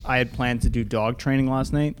I had planned to do dog training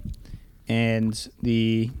last night, and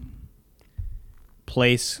the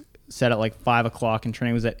place set at like 5 o'clock and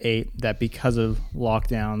training was at 8, that because of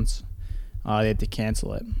lockdowns, they had to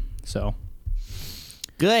cancel it. So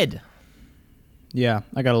Good. yeah,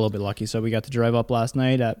 I got a little bit lucky. So we got to drive up last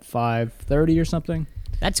night at 5:30 or something.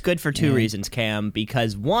 That's good for two reasons, Cam.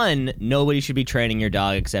 Because one, nobody should be training your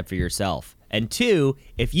dog except for yourself. And two,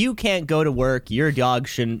 if you can't go to work, your dog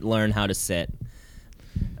shouldn't learn how to sit.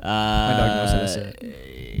 My dog knows how to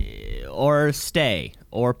sit. Or stay.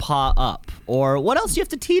 Or paw up. Or what else do you have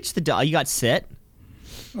to teach the dog? You got sit.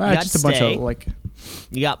 You got just a stay. bunch of like.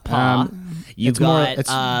 You got paw. You it's more- got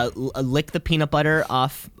it's- lick the peanut butter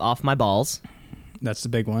off my balls. That's the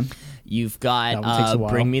big one. You've That one takes a got while.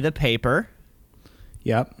 bring me the paper.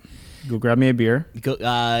 Yep. Go grab me a beer. Go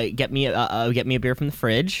get me a beer from the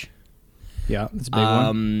fridge. Yeah, that's a big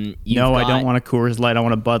one. You've No, I got- don't want a Coors Light. I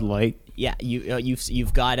want a Bud Light. Yeah,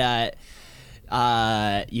 you've got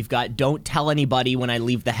don't tell anybody when I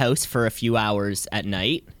leave the house for a few hours at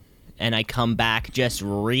night, and I come back just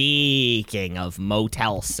reeking of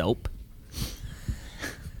motel soap.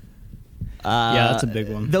 Yeah, that's a big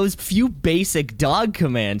one. Those few basic dog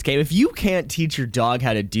commands. Okay, if you can't teach your dog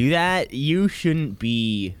how to do that, you shouldn't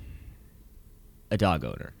be a dog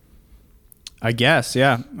owner. I guess,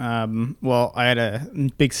 yeah. Well, I had a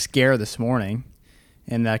big scare this morning,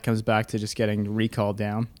 and that comes back to just getting recalled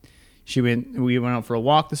down. We went out for a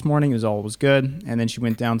walk this morning. It was good, and then she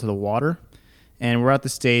went down to the water, and we're at the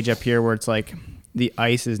stage up here where it's like the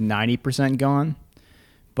ice is 90% gone,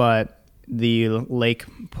 but the lake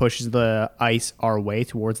pushes the ice our way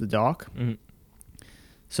towards the dock. Mm-hmm.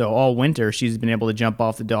 So all winter, she's been able to jump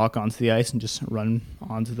off the dock onto the ice and just run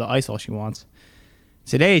onto the ice all she wants.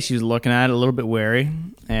 Today, she was looking at it a little bit wary,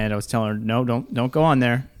 and I was telling her, no, don't go on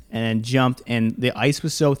there, and then jumped, and the ice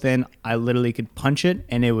was so thin, I literally could punch it,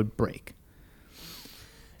 and it would break.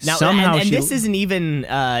 Now, Somehow and she- this isn't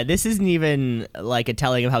even like a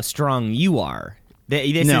telling of how strong you are.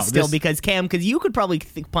 This No, is still this- because you could probably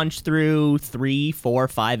punch through 3, 4,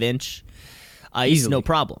 5 inch ice, Easily. no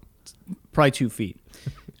problem. Probably 2 feet.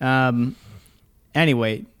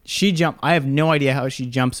 Anyway, she jumped. I have no idea how she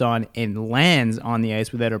jumps on and lands on the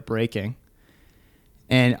ice without it breaking.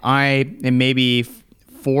 And I am maybe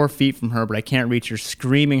 4 feet from her, but I can't reach her,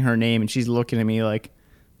 screaming her name, and she's looking at me like,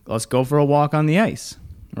 let's go for a walk on the ice,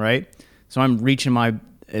 right? So I'm reaching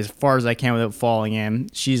as far as I can without falling in.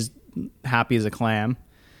 She's happy as a clam.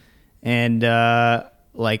 And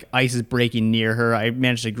like ice is breaking near her. I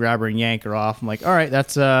managed to grab her and yank her off. I'm like, all right,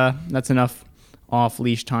 that's enough off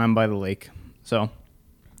leash time by the lake. So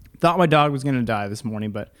thought my dog was gonna die this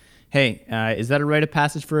morning, but hey, is that a rite of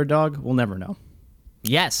passage for a dog? We'll never know.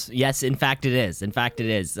 Yes, in fact it is.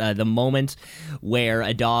 The moment where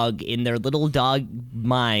a dog in their little dog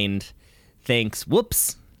mind thinks,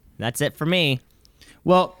 whoops, that's it for me.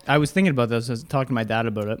 Well, I was thinking about this. I was talking to my dad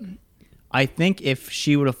about it. I think if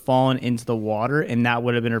she would have fallen into the water and that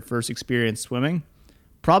would have been her first experience swimming,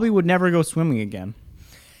 probably would never go swimming again.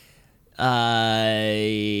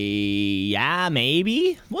 Yeah,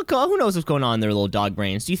 maybe. Who knows what's going on in their little dog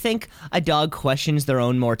brains? Do you think a dog questions their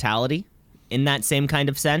own mortality in that same kind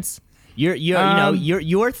of sense? You're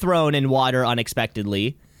thrown in water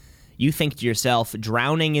unexpectedly. You think to yourself,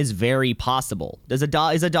 drowning is very possible. Is a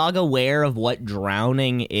dog aware of what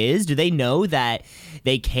drowning is? Do they know that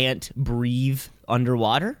they can't breathe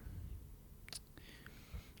underwater?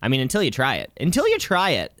 I mean, until you try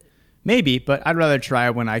it. Maybe, but I'd rather try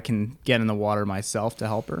it when I can get in the water myself to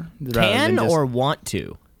help her. Or want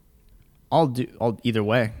to? I'll either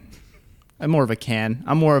way. I'm more of a can.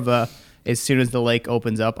 I'm more of a, as soon as the lake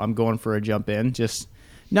opens up, I'm going for a jump in. Just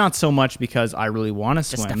not so much because I really want to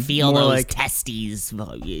swim. Just to feel more those like, testes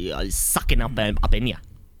sucking up in you.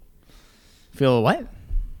 feel what?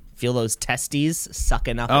 Feel those testes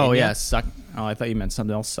sucking up Oh in yeah, you? suck. Oh, I thought you meant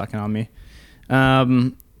something else sucking on me.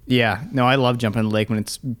 Yeah, no, I love jumping in the lake when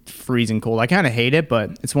it's freezing cold. I kind of hate it,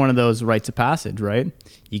 but it's one of those rites of passage, right?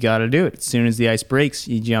 You got to do it. As soon as the ice breaks,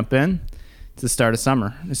 you jump in. It's the start of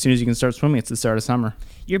summer. As soon as you can start swimming, it's the start of summer.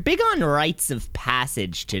 You're big on rites of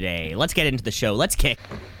passage today. Let's get into the show. Let's kick.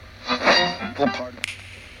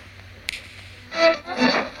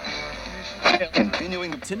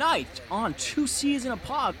 Continuing Tonight on 2 C's in a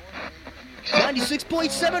Pod,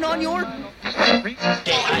 96.7 on your...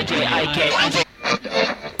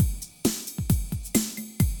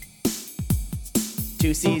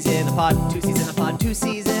 Two C's in a pod, 2 C's in a pod, 2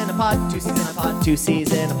 C's in a pod, 2 C's in a pod, 2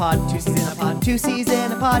 C's in a pod, 2 C's in a pod, 2 C's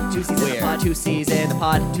in a pod, 2 C's in a pod, 2 C's in a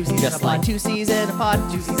pod, 2 C's just like 2 C's in a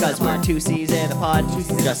pod, because we're 2 C's in a pod,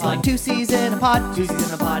 just like 2 C's in a pod, 2 C's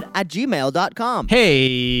in a pod at gmail.com.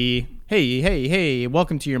 Hey,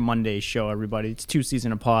 welcome to your Monday show, everybody. It's 2 C's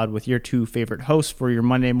in a pod with your two favorite hosts for your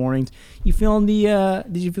Monday mornings. You feeling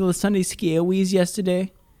did you feel the Sunday scarewees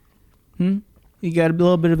yesterday? You got a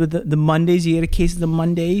little bit of the Mondays. You get a case of the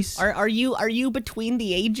Mondays. Are you between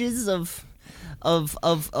the ages of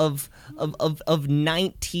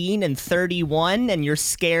 19 and 31, and you're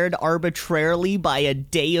scared arbitrarily by a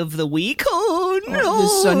day of the week? Oh no! The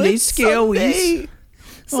Sunday scarewees.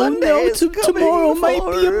 Oh no! Tomorrow might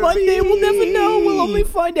be a Monday. We'll never know. We'll only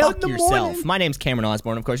find out in the morning. My name's Cameron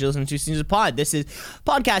Osborne. Of course, you listen to 2 C's in a pod. This is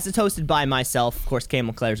podcast is hosted by myself. Of course, Cam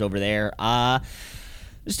LeClaire's over there.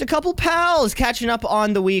 Just a couple pals catching up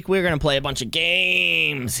on the week. We're going to play a bunch of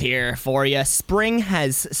games here for you. Spring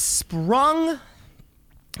has sprung.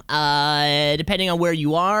 Depending on where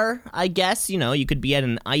you are, I guess, you could be at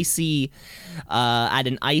an icy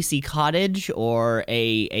cottage or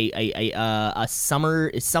a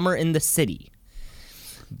summer in the city.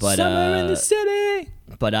 But Summer in the City.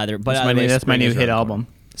 That's my new hit album.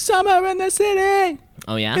 Summer in the City.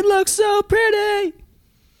 Oh yeah. It looks so pretty.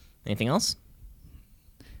 Anything else?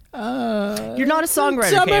 You're not a songwriter,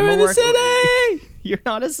 Summer Cam. in the City. You're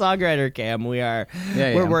not a songwriter, Cam. We're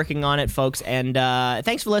working on it, folks. And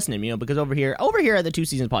thanks for listening. Because over here at the 2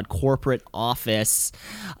 C's in a pod corporate office,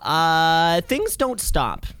 things don't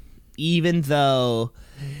stop, even though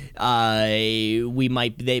they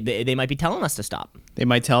might be telling us to stop. They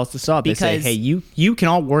might tell us to stop. They say, hey, you can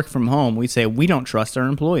all work from home. We say, we don't trust our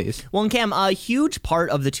employees. Well, and Cam, a huge part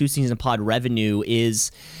of the 2 C's in a pod revenue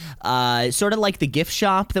is sort of like the gift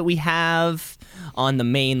shop that we have on the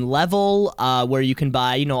main level, where you can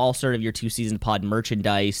buy, all sort of your 2 C's in a pod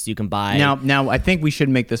merchandise. You can buy. Now, I think we should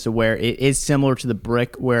make this aware. It is similar to the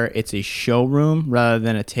Brick, where it's a showroom rather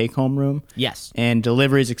than a take-home room. Yes. And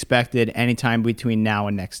delivery is expected anytime between now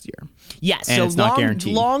and next year. Yes, and so it's not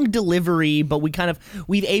guaranteed. Long delivery, but we're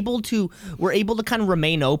able to kind of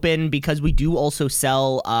remain open because we do also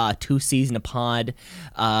sell 2 C's in a pod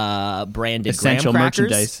branded essential graham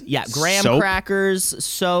crackers. Merchandise. Yeah, graham soap. Crackers,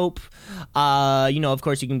 soap. Of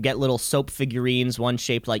course, you can get little soap figurines, one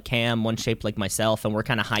shaped like Cam, one shaped like myself, and we're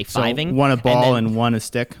kind of high-fiving. So one a ball and one a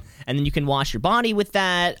stick. And then you can wash your body with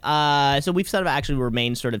that. So we've sort of actually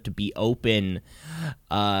remained sort of to be open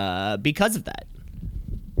because of that.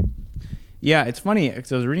 Yeah, it's funny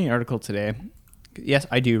because I was reading an article today. Yes,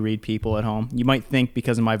 I do read people at home. You might think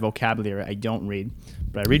because of my vocabulary I don't read,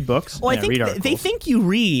 but I read books. Well, and I read articles. They think you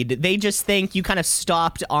read. They just think you kind of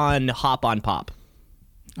stopped on Hop on Pop.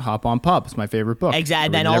 Hop on Pop is my favorite book.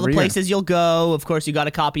 Exactly. Then all the places you'll go. Of course, you got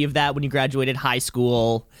a copy of that when you graduated high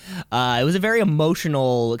school. It was a very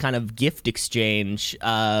emotional kind of gift exchange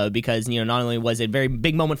because, not only was it a very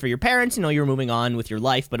big moment for your parents, you were moving on with your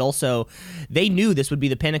life, but also they knew this would be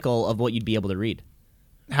the pinnacle of what you'd be able to read.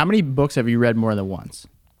 How many books have you read more than once?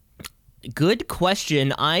 Good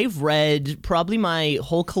question. I've read probably my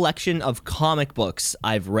whole collection of comic books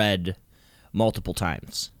I've read multiple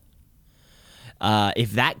times.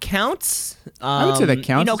 If that counts, I would say that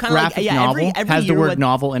counts. Graphic novel has the word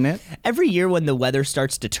novel in it. Every year when the weather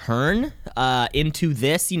starts to turn into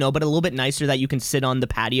this, but a little bit nicer that you can sit on the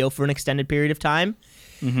patio for an extended period of time.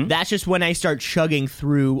 Mm-hmm. That's just when I start chugging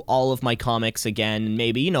through all of my comics again.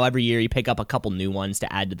 Maybe, every year you pick up a couple new ones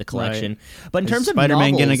to add to the collection. Right. But in terms of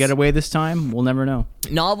Spider-Man novels, going to get away this time? We'll never know.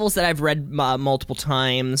 Novels that I've read multiple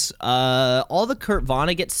times. All the Kurt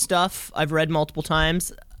Vonnegut stuff I've read multiple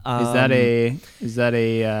times. Is that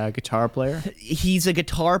a guitar player? He's a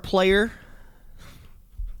guitar player.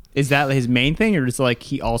 Is that his main thing, or is it like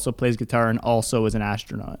he also plays guitar and also is an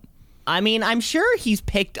astronaut? I mean, I'm sure he's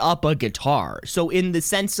picked up a guitar. So in the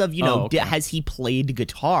sense of, okay. Has he played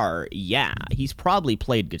guitar? Yeah, he's probably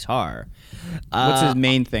played guitar. What's his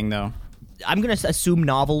main thing, though? I'm going to assume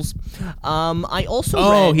novels. I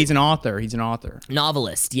also read... he's an author. He's an author.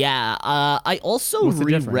 Novelist, yeah. I also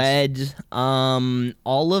reread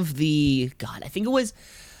all of the... God, I think it was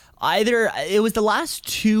the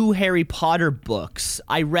last 2 Harry Potter books.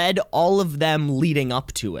 I read all of them leading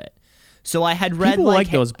up to it. So I had read people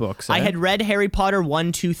like those books. I had read Harry Potter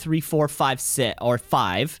 1, 2, 3, 4, 5, 6, or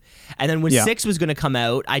 5, and then when 6 was going to come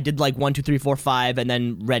out, I did like 1, 2, 3, 4, 5, and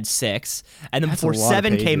then read 6, and then before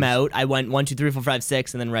 7 came out, I went 1, 2, 3, 4, 5,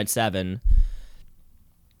 6, and then read 7.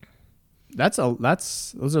 those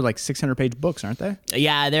are like 600-page books, aren't they?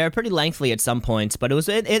 Yeah, they're pretty lengthy at some points, but it was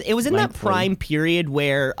in that prime period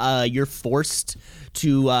where you're forced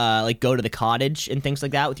to like go to the cottage and things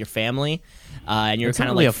like that with your family, and you're kind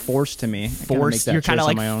of really like a force to me. You're kind of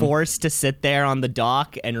like forced to sit there on the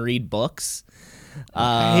dock and read books.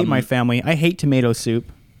 I hate my family. I hate tomato soup.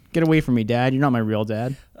 Get away from me, Dad. You're not my real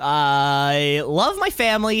dad. I love my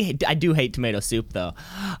family. I do hate tomato soup, though.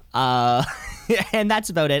 And that's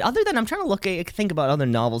about it. Other than I'm trying to think about other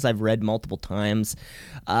novels I've read multiple times.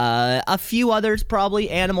 A few others, probably.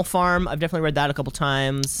 Animal Farm. I've definitely read that a couple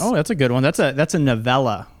times. Oh, that's a good one. That's a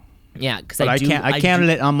novella. Yeah, because I counted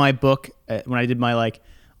it on my book when I did my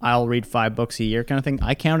I'll read 5 books a year kind of thing.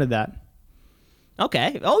 I counted that.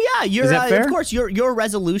 Okay. Oh yeah, Is that fair? Of course your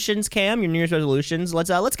resolutions, Cam, your New Year's resolutions.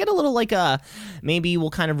 Let's get a little maybe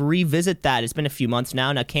we'll kind of revisit that. It's been a few months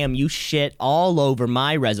now. Now, Cam, you shit all over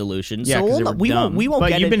my resolutions. Yeah, so we won't.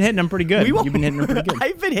 But you've been hitting them pretty good. You've been hitting them pretty good.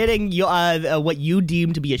 I've been hitting what you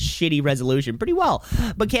deem to be a shitty resolution pretty well.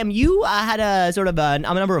 But Cam, you had a sort of a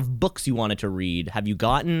number of books you wanted to read. Have you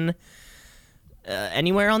gotten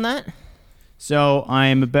anywhere on that? So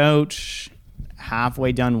I'm about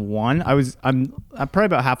halfway done one. I'm probably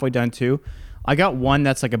about halfway done two. I got one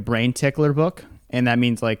that's like a brain tickler book, and that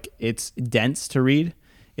means like it's dense to read.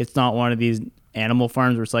 It's not one of these Animal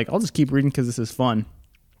Farms where it's like I'll just keep reading because this is fun.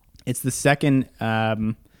 It's the second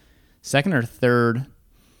or third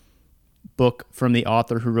book from the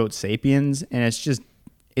author who wrote *Sapiens*, and it's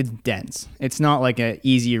dense. It's not like an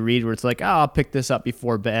easy read where it's like, I'll pick this up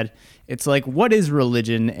before bed. It's like, what is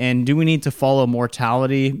religion, and do we need to follow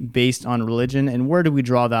mortality based on religion, and where do we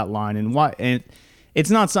draw that line, and what? And it's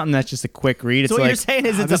not something that's just a quick read. It's so what like, you're saying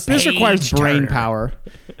is this requires brain power.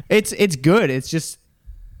 It's good. It's just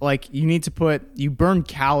like you burn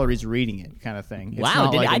calories reading it, kind of thing. It's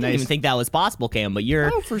wow, I didn't even think that was possible, Cam. But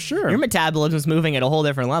for sure, your metabolism's moving at a whole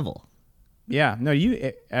different level. Yeah, no,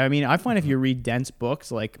 I find if you read dense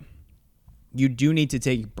books, like, you do need to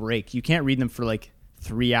take a break. You can't read them for like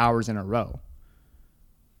 3 hours in a row.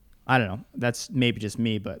 I don't know. That's maybe just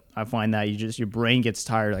me, but I find that your brain gets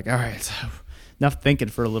tired. Like, all right, it's enough thinking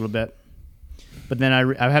for a little bit. But then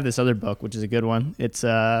I have this other book, which is a good one. It's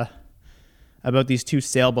about these 2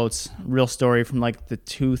 sailboats, real story from like the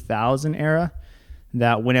 2000 era,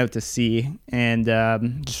 that went out to sea, and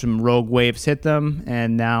just some rogue waves hit them,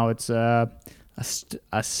 and now it's a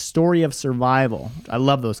story of survival. I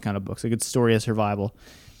love those kind of books, a good story of survival,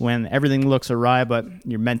 when everything looks awry, but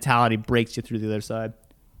your mentality breaks you through the other side.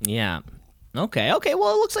 Yeah. Okay.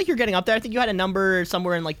 Well, it looks like you're getting up there. I think you had a number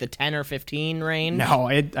somewhere in like the 10 or 15 range. No,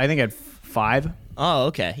 I think I had 5. Oh,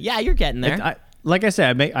 okay. Yeah, you're getting there. Like I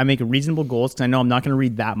said, I make reasonable goals because I know I'm not going to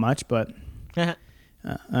read that much, but...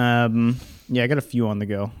 yeah, I got a few on the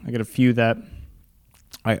go. I got a few that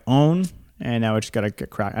I own, and now I just got to get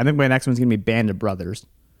cracked. I think my next one's going to be Band of Brothers.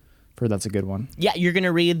 I've heard that's a good one. Yeah, you're going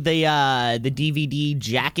to read the DVD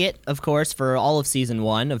jacket, of course, for all of season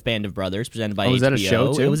 1 of Band of Brothers, presented by HBO. Was that a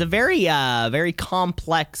show, too? It was a very, very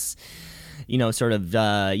complex, sort of,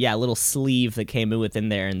 little sleeve that came within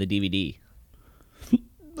there in the DVD.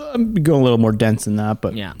 I'm going a little more dense than that,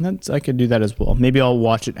 but yeah, I could do that as well. Maybe I'll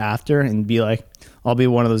watch it after and be like, I'll be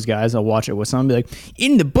one of those guys. I'll watch it with someone and be like,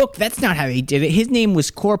 in the book, that's not how he did it. His name was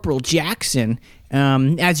Corporal Jackson.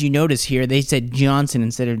 As you notice here, they said Johnson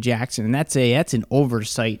instead of Jackson, and that's an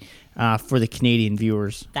oversight for the Canadian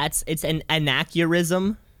viewers. It's an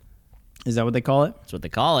anachronism. Is that what they call it? That's what they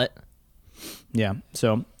call it. Yeah.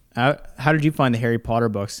 So how did you find the Harry Potter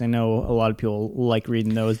books? I know a lot of people like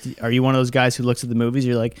reading those. Are you one of those guys who looks at the movies?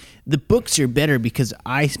 You're like, the books are better because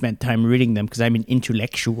I spent time reading them because I'm an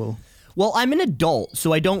intellectual. Well, I'm an adult,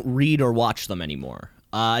 so I don't read or watch them anymore.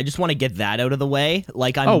 I just want to get that out of the way.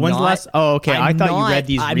 Like, when's the last? Oh, okay. I thought you read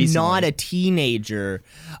these recently. I'm not a teenager,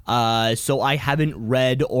 so I haven't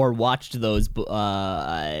read or watched those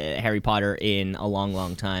Harry Potter in a long,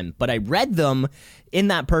 long time. But I read them in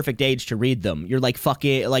that perfect age to read them. You're like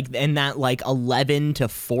fucking like in that like 11 to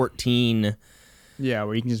 14. Yeah,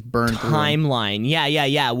 where you can just burn timeline.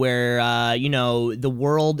 Yeah. Where the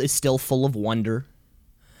world is still full of wonder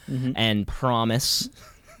and promise.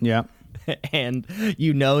 Yeah. And that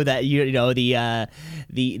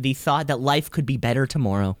the thought that life could be better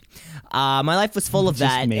tomorrow. My life was full of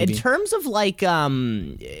that. Maybe. In terms of like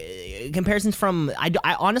comparisons from,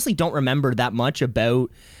 I honestly don't remember that much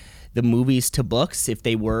about the movies to books if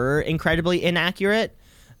they were incredibly inaccurate.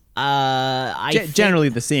 Generally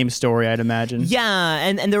the same story, I'd imagine. Yeah,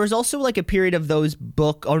 and there was also like a period of those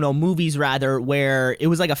movies rather, where it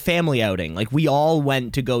was like a family outing. Like we all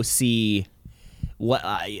went to go see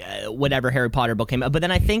whatever Harry Potter book came out. But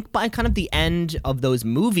then I think by kind of the end of those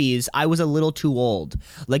movies, I was a little too old.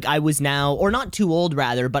 Like I was now, or not too old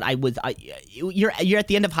rather, but you're at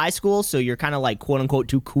the end of high school, so you're kind of like quote unquote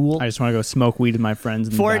too cool. I just want to go smoke weed with my friends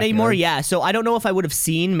in for the it anymore. backyard. Yeah, so I don't know if I would have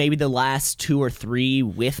seen maybe the last 2 or 3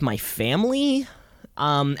 with my family,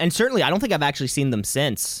 and certainly I don't think I've actually seen them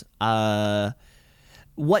since.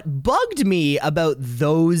 What bugged me about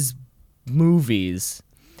those movies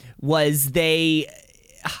was they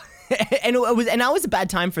and that was a bad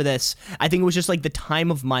time for this. I think it was just like the time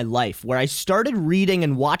of my life where I started reading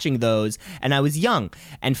and watching those, and I was young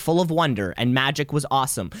and full of wonder, and magic was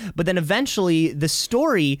awesome. But then eventually the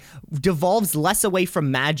story devolves less away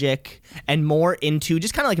from magic and more into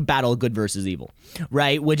just kind of like a battle of good versus evil,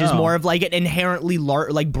 right? Which is more of like an inherently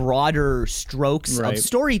like broader strokes of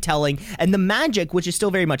storytelling, and the magic, which is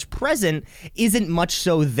still very much present, isn't much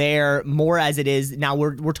so there. More as it is now.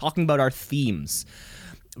 We're talking about our themes.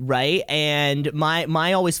 Right, and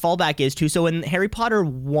my always fallback is too. So in Harry Potter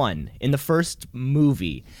 1, in the first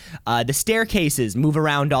movie, the staircases move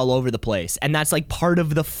around all over the place, and that's like part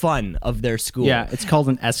of the fun of their school. Yeah, it's called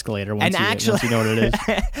an escalator. Once you know what it is.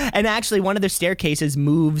 And actually, one of their staircases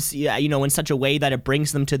moves, in such a way that it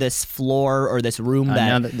brings them to this floor or this room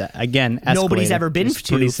that again nobody's ever been it's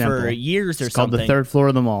to simple. for years or it's something. Called the 3rd floor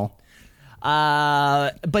of the mall.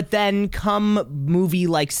 But then come movie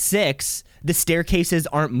like 6, the staircases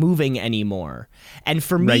aren't moving anymore. And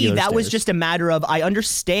for me, Regular that was stairs. just a matter of, I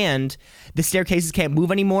understand the staircases can't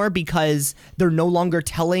move anymore because they're no longer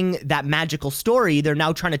telling that magical story. They're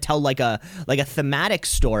now trying to tell like a thematic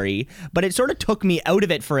story. But it sort of took me out of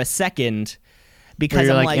it for a second. Because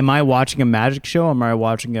You're I'm like, am I watching a magic show or am I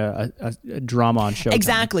watching a drama on Showtime?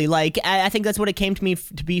 Exactly. Like, I think that's what it came to me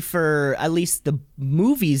to be for at least the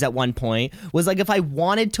movies at one point, was like if I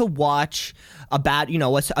wanted to watch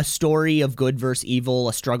a story of good versus evil,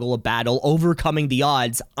 a struggle, a battle, overcoming the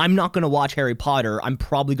odds, I'm not going to watch Harry Potter. I'm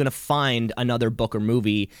probably going to find another book or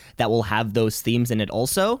movie that will have those themes in it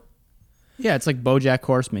also. Yeah, it's like BoJack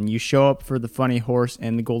Horseman. You show up for the funny horse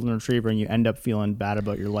and the golden retriever, and you end up feeling bad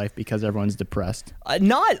about your life because everyone's depressed.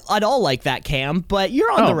 Not at all like that, Cam, but you're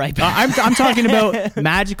on the right path. I'm talking about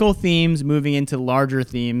magical themes moving into larger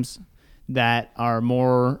themes that are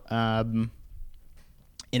more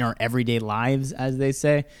in our everyday lives, as they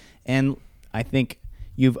say. And I think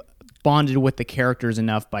you've bonded with the characters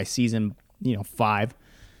enough by season 5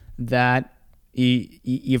 that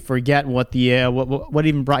you forget what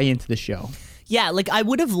even brought you into the show. Yeah, like I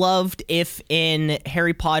would have loved if in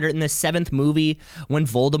Harry Potter in the 7th movie, when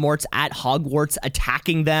Voldemort's at Hogwarts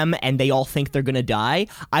attacking them and they all think they're gonna die,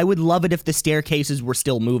 I would love it if the staircases were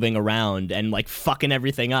still moving around and like fucking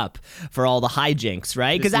everything up for all the hijinks,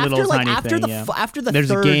 right? Because after the there's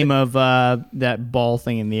third, a game of that ball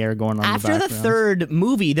thing in the air going on. After in the third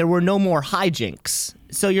movie, there were no more hijinks.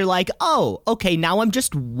 So you're like, oh, okay, now I'm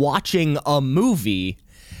just watching a movie.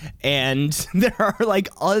 And there are like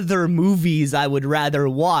other movies I would rather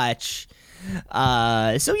watch. So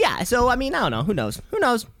I mean, I don't know. Who knows?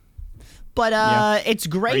 But it's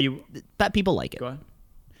great that people like it. Go ahead.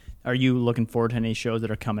 Are you looking forward to any shows that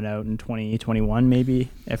are coming out in 2021, maybe,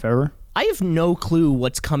 if ever? I have no clue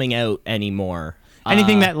what's coming out anymore.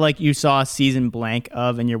 Anything that like you saw a season blank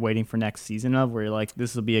of and you're waiting for next season of, where you're like,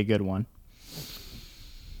 this will be a good one.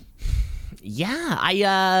 Yeah,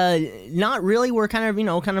 I not really. We're kind of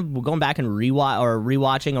going back and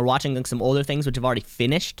rewatching or watching like some older things which have already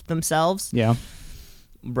finished themselves. Yeah.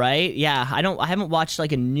 Right? Yeah, I haven't watched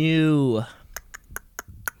like a new.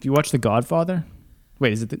 Do you watch The Godfather?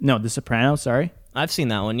 Wait, is it The Sopranos? Sorry. I've seen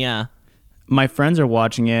that one, yeah. My friends are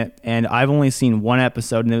watching it and I've only seen one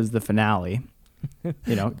episode and it was the finale.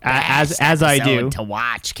 As I do to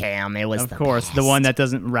watch, Cam. It was of course the one that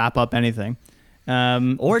doesn't wrap up anything.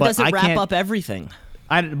 Or does it wrap up everything?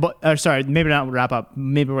 Sorry, maybe not wrap up.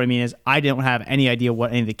 Maybe what I mean is I don't have any idea what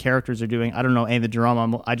any of the characters are doing. I don't know any of the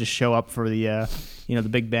drama. I just show up for the the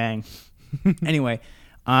Big Bang. Anyway,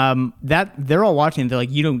 that they're all watching. They're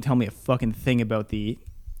like, you don't tell me a fucking thing about the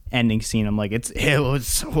ending scene. I'm like, that's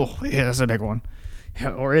a big one.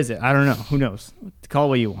 Or is it? I don't know. Who knows? Call it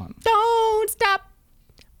what you want. Don't stop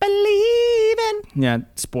believing. Yeah,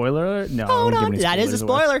 spoiler alert? No, Hold on. that is a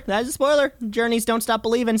spoiler. That is a spoiler. Journey's Don't Stop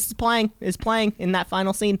Believing is playing in that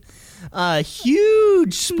final scene.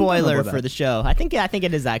 Huge spoiler for the show. I think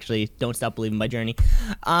it is actually Don't Stop Believing by Journey.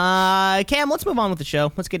 Cam, let's move on with the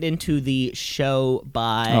show. Let's get into the show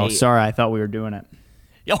by... Oh, sorry. I thought we were doing it.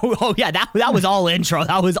 Oh yeah, that was all intro.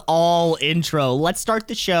 That was all intro. Let's start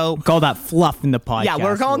the show. Call that fluff in the podcast. Yeah,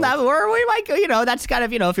 we're calling that. We might, that's kind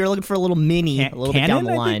of, if you're looking for a little mini, a little bit down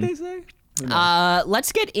the line. I think they say.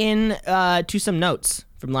 Let's get in to some notes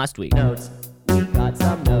from last week. Notes. We got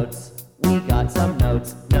some notes. We got some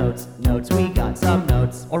notes. Notes. We got some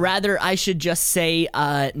notes. Or rather, I should just say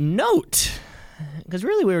note. Because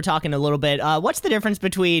really, we were talking a little bit. What's the difference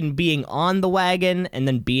between being on the wagon and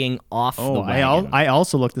then being off the wagon? I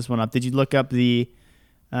also looked this one up. Did you look up the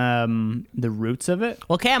roots of it?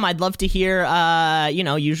 Well, Cam, I'd love to hear.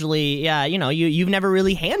 Usually, you've never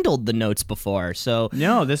really handled the notes before, so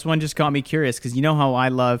no. This one just got me curious because you know how I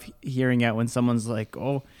love hearing it when someone's like,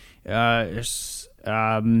 cat's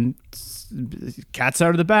out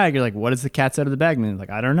of the bag. You're like, what is the cat's out of the bag mean? Like,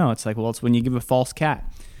 I don't know. It's like, well, it's when you give a false cat.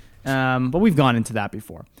 But we've gone into that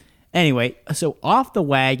before. Anyway, so off the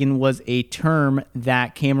wagon was a term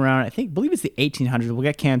that came around, I believe it's the 1800s. We'll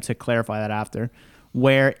get Cam to clarify that after.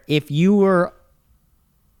 Where if you were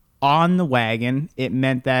on the wagon, it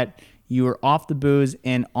meant that you were off the booze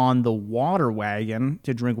and on the water wagon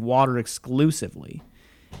to drink water exclusively.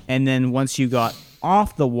 And then once you got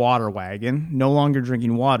off the water wagon, no longer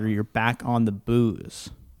drinking water, you're back on the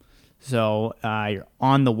booze. So you're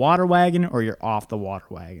on the water wagon or you're off the water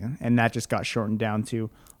wagon. And that just got shortened down to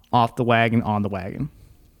off the wagon, on the wagon.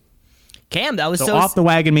 Cam, that was so off the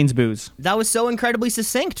wagon means booze. That was so incredibly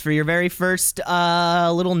succinct for your very first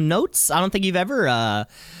little notes. I don't think you've ever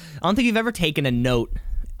taken a note.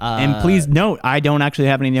 And please note, I don't actually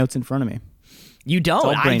have any notes in front of me. You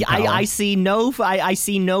don't. I see no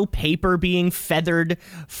paper being feathered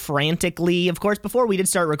frantically. Of course, before we did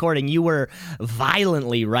start recording, you were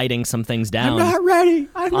violently writing some things down. I'm not ready.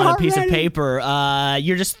 On a piece of paper.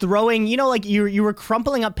 You're just throwing, like you were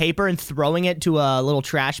crumpling up paper and throwing it to a little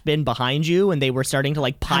trash bin behind you, and they were starting to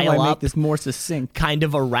pile How do I up. Make this more succinct. Kind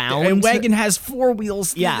of around. And wagon has 4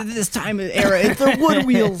 wheels. Yeah. This time of era, it's the wood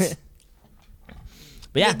wheels.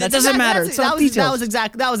 But yeah, that doesn't matter.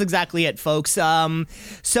 That was exactly it, folks.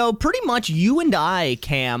 So pretty much you and I,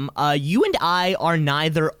 Cam, you and I are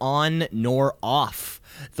neither on nor off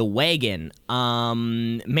the wagon.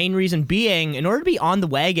 Main reason being, in order to be on the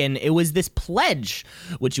wagon, it was this pledge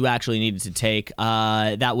which you actually needed to take.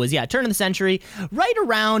 That was turn of the century, right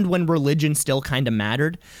around when religion still kind of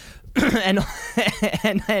mattered. and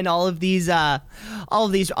all of these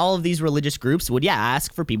religious groups would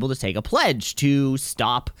ask for people to take a pledge to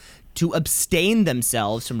abstain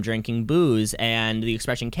themselves from drinking booze, and the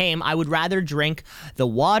expression came, I would rather drink the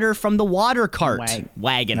water from the water cart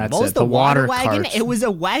wagon. That's what was it, the water wagon? It was a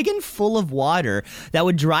wagon full of water that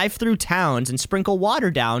would drive through towns and sprinkle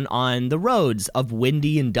water down on the roads of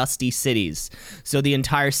windy and dusty cities, so the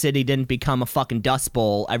entire city didn't become a fucking dust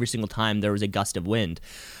bowl every single time there was a gust of wind.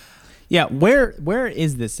 Yeah, where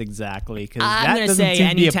is this exactly? Because that doesn't seem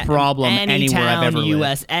to be a problem anywhere I've ever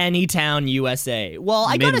lived. Any town, USA. Well,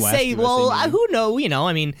 I Midwest, gotta say, USA, who knows?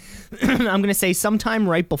 I mean, I'm gonna say sometime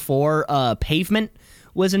right before pavement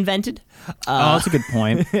was invented. That's a good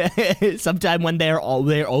point. Sometime when there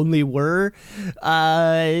only were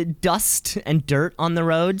dust and dirt on the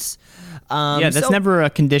roads. That's never a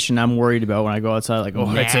condition I'm worried about when I go outside. Like,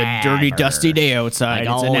 it's a dirty, dusty day outside.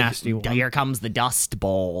 It's a nasty one. Here comes the dust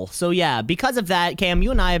bowl. So because of that, Cam,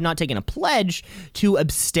 you and I have not taken a pledge to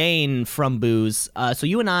abstain from booze. So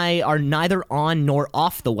you and I are neither on nor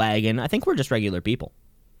off the wagon. I think we're just regular people.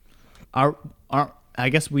 I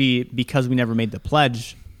guess because we never made the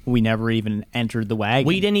pledge, we never even entered the wagon.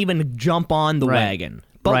 We didn't even jump on the wagon.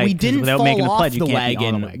 But we didn't fall off the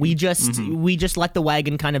wagon. We just let the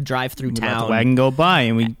wagon kind of drive through town. Let the wagon go by,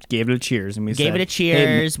 and we gave it a cheers. And we gave it a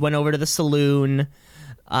cheers. Went over to the saloon.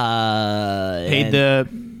 Paid the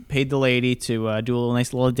lady to do a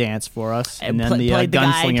nice little dance for us, and then the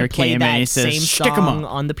gunslinger came and he says, "Stick 'em up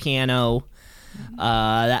on the piano."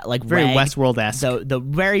 That very Westworld-esque. The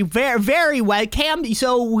very, very, very Cam.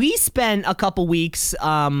 So we spent a couple weeks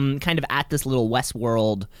kind of at this little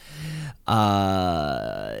Westworld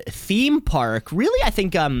theme park. Really, I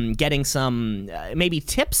think getting some maybe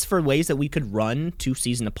tips for ways that we could run 2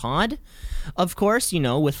 season a pod. Of course,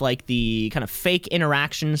 with the kind of fake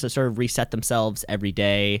interactions that sort of reset themselves every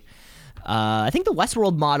day. I think the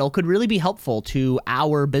Westworld model could really be helpful to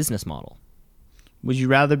our business model. Would you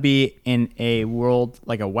rather be in a world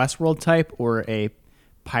like a Westworld type or a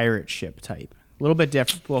pirate ship type? A little bit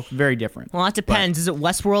different. Well, very different. Well, that depends. Is it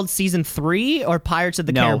Westworld Season 3 or Pirates of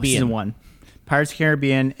the Caribbean? No, Season 1. Pirates of the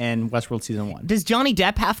Caribbean and Westworld Season 1. Does Johnny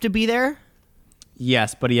Depp have to be there?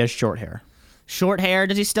 Yes, but he has short hair. Short hair?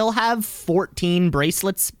 Does he still have 14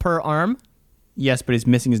 bracelets per arm? Yes, but he's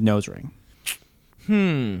missing his nose ring.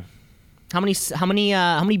 How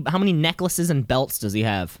many necklaces and belts does he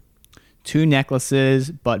have? 2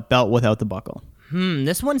 necklaces, but belt without the buckle.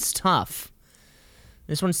 This one's tough.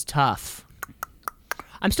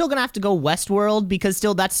 I'm still gonna have to go Westworld because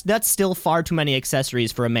still that's still far too many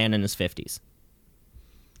accessories for a man in his 50s.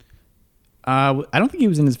 I don't think he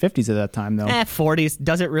was in his 50s at that time, though. 40s.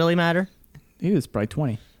 Does it really matter? He was probably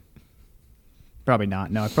 20. Probably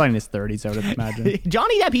not. No, probably in his 30s, I would imagine.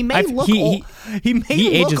 Johnny Depp, he may look old.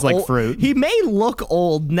 He ages like fruit. He may look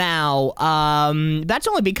old now. That's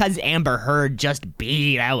only because Amber Heard just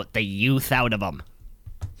beat out the youth out of him.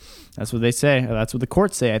 That's what they say. That's what the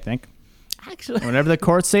courts say, I think. Actually, whatever the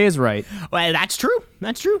courts say is right. Well, that's true.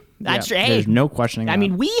 That's true. That's true. Hey, there's no questioning that. I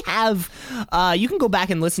mean, we have. You can go back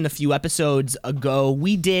and listen a few episodes ago.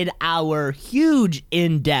 We did our huge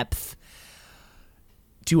in-depth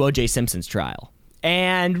to O.J. Simpson's trial,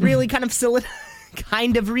 and really kind of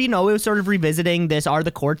it was sort of revisiting this. Are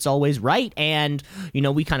the courts always right? And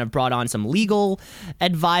we kind of brought on some legal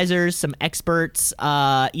advisors, some experts.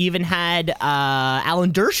 Even had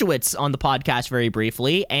Alan Dershowitz on the podcast very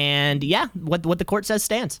briefly. And yeah, what the court says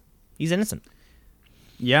stands. He's innocent.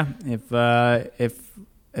 Yeah, if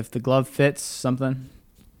the glove fits something,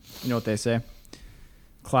 you know what they say.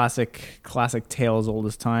 Classic tale as old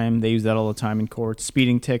as time. They use that all the time in court.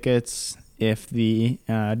 Speeding tickets. If the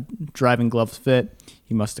driving gloves fit,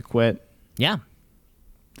 he must have quit. Yeah.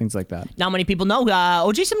 Things like that. Not many people know.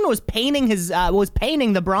 O.J. Simpson was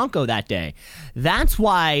painting the Bronco that day. That's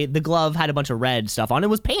why the glove had a bunch of red stuff on it.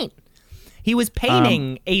 Was paint. He was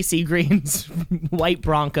painting AC Green's white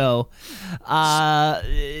Bronco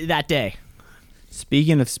that day.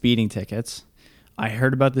 Speaking of speeding tickets, I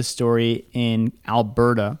heard about this story in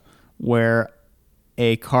Alberta where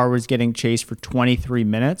a car was getting chased for 23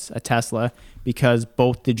 minutes, a Tesla, because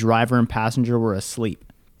both the driver and passenger were asleep.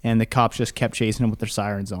 And the cops just kept chasing them with their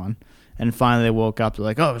sirens on. And finally they woke up. They're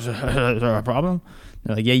like, oh, is there a problem?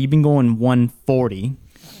 They're like, yeah, you've been going 140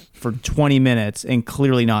 for 20 minutes and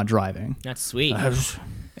clearly not driving. That's sweet. And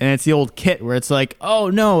it's the old kit where it's like, oh,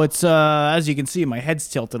 no, it's, as you can see, my head's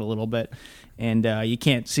tilted a little bit. And you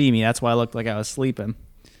can't see me. That's why I looked like I was sleeping.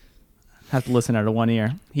 Have to listen out of one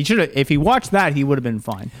ear. He should have. If he watched that, he would have been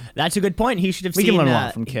fine. That's a good point. He should have we seen. We can learn a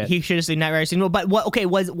lot from Kit. He should have seen that very soon. But what? Okay,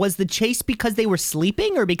 was the chase because they were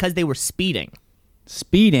sleeping or because they were speeding?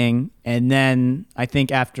 Speeding, and then I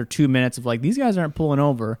think after 2 minutes of like these guys aren't pulling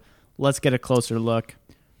over, let's get a closer look.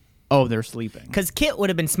 Oh, they're sleeping. Because Kit would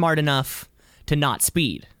have been smart enough to not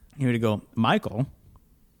speed. He would go, Michael,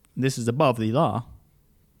 this is above the law.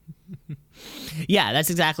 Yeah, that's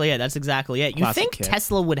exactly it. You Classic think Kit.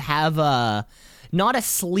 Tesla would have not a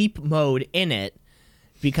sleep mode in it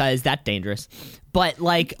because that's dangerous, but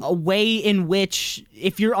like a way in which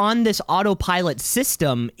if you're on this autopilot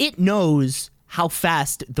system, it knows how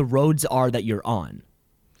fast the roads are that you're on.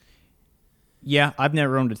 Yeah, I've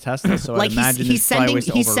never owned a Tesla, so like I imagine he's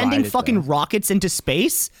sending fucking thing. rockets into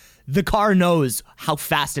space. The car knows how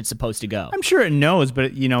fast it's supposed to go. I'm sure it knows, but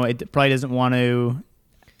it probably doesn't want to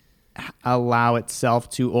allow itself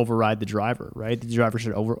to override the driver, right? The driver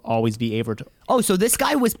should always be able to. Oh, so this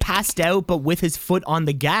guy was passed out, but with his foot on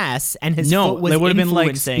the gas, and his foot was there would have been like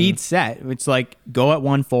influencing- speed set. It's like go at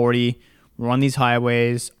 140. We're on these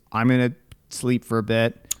highways. I'm gonna sleep for a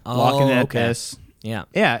bit. Locking in at okay. this. Yeah.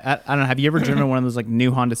 Yeah. I don't know. Have you ever driven one of those like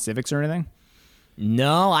new Honda Civics or anything?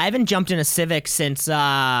 No, I haven't jumped in a Civic since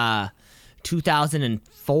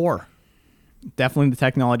 2004. Definitely the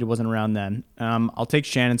technology wasn't around then. I'll take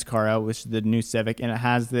Shannon's car out, which is the new Civic, and it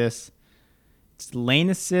has this. It's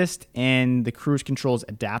lane assist and the cruise control is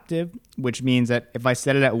adaptive, which means that if I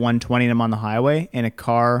set it at 120 and I'm on the highway in a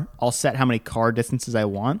car, I'll set how many car distances I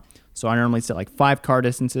want. So I normally set like 5 car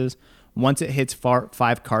distances. Once it hits 5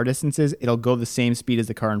 car distances, it'll go the same speed as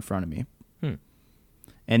the car in front of me.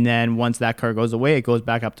 And then once that car goes away, it goes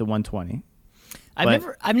back up to 120.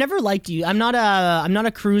 I've never liked you. I'm not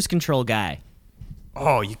a cruise control guy.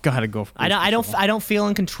 Oh, you gotta go. For I don't feel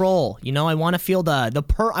in control. I want to feel the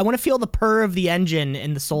purr. I want to feel the purr of the engine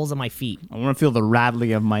in the soles of my feet. I want to feel the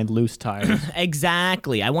rattling of my loose tires.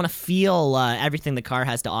 Exactly. I want to feel everything the car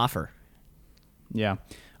has to offer. Yeah,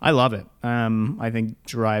 I love it. I think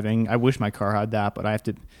driving. I wish my car had that, but I have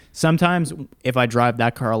to. Sometimes if I drive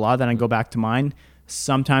that car a lot, then I go back to mine.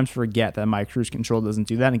 Sometimes forget that my cruise control doesn't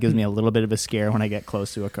do that, and it gives me a little bit of a scare when I get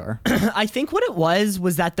close to a car. I think what it was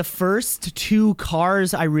that the first 2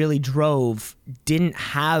 cars I really drove didn't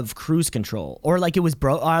have cruise control, or like it was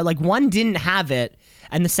like one didn't have it,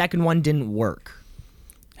 and the second one didn't work.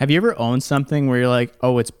 Have you ever owned something where you're like,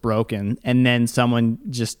 oh, it's broken, and then someone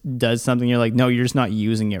just does something, you're like, no, you're just not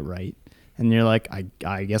using it right, and you're like,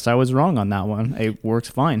 I guess I was wrong on that one. It works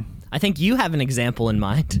fine. I think you have an example in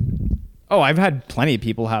mind. Oh, I've had plenty of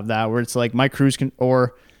people have that where it's like my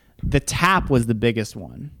or the tap was the biggest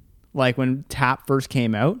one. Like when tap first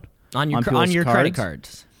came out, on your people's credit cards.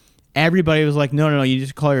 cards. Everybody was like, no, you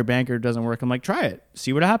just call your banker. It doesn't work. I'm like, try it.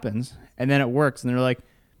 See what happens. And then it works. And they're like,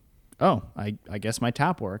 oh, I guess my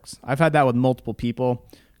tap works. I've had that with multiple people.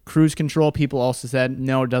 Cruise control people also said,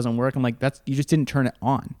 no, it doesn't work. I'm like, you just didn't turn it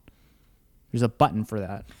on. There's a button for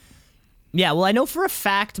that. Yeah, well, I know for a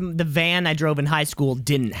fact the van I drove in high school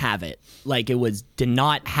didn't have it. Like, did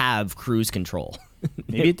not have cruise control.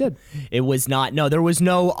 Maybe it did. It was not. No, there was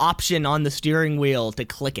no option on the steering wheel to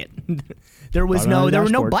click it. There were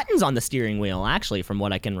no buttons on the steering wheel, actually, from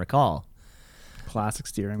what I can recall. Classic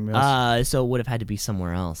steering wheels. So it would have had to be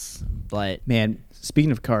somewhere else. But man,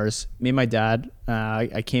 speaking of cars, me and my dad,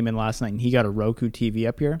 I came in last night and he got a Roku TV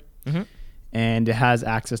up here, and it has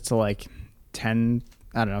access to like 10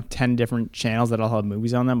 different channels that all have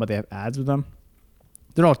movies on them, but they have ads with them.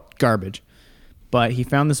 They're all garbage. But he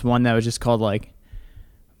found this one that was just called like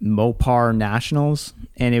Mopar Nationals,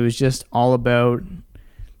 and it was just all about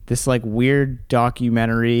this like weird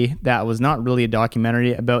documentary that was not really a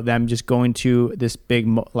documentary, about them just going to this big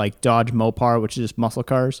like Dodge Mopar, which is just muscle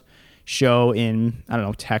cars, show in, I don't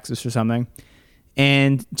know, Texas or something,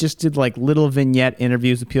 and just did like little vignette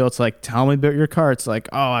interviews with people. It's like, tell me about your car. It's like,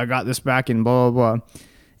 oh, I got this back in blah blah blah.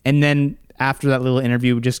 And then after that little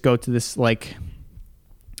interview, we just go to this like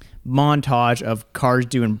montage of cars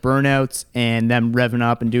doing burnouts and them revving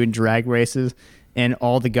up and doing drag races, and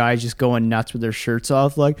all the guys just going nuts with their shirts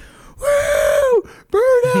off, like, woo,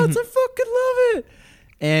 burnouts, I fucking love it.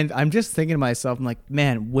 And I'm just thinking to myself, I'm like,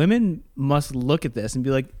 man, women must look at this and be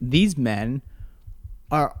like, these men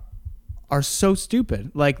are so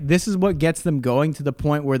stupid. Like, this is what gets them going to the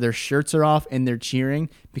point where their shirts are off and they're cheering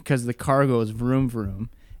because the car goes vroom vroom.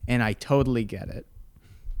 And I totally get it.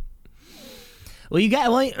 Well, you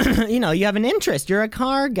have an interest. You're a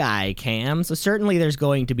car guy, Cam. So certainly there's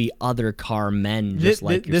going to be other car men just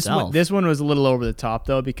like yourself. This one was a little over the top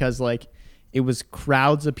though, because like it was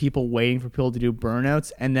crowds of people waiting for people to do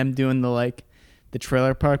burnouts, and them doing the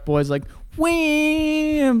Trailer Park Boys like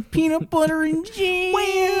wham, peanut butter and jam.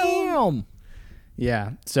 Wham.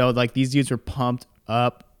 Yeah. So like these dudes were pumped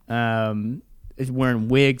up, wearing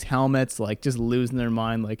wigs, helmets, like just losing their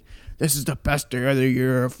mind. Like, this is the best day of the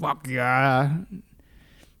year. Fuck yeah.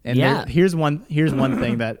 And yeah. Here's one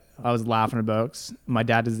thing that I was laughing about. 'Cause my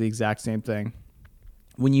dad does the exact same thing.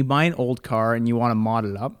 When you buy an old car and you want to mod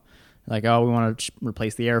it up, like, oh, we want to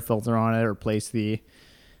replace the air filter on it, replace the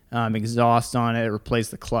exhaust on it, replace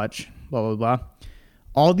the clutch, blah, blah, blah.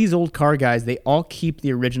 All these old car guys, they all keep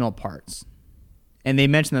the original parts. And they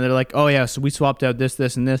mention that. They're like, oh, yeah, so we swapped out this,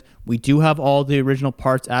 and this. We do have all the original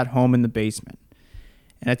parts at home in the basement.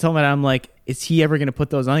 And I told him that, I'm like, is he ever going to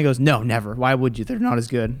put those on? He goes, no, never. Why would you? They're not as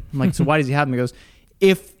good. I'm like, so why does he have them? He goes,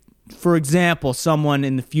 if, for example, someone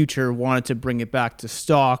in the future wanted to bring it back to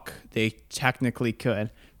stock, they technically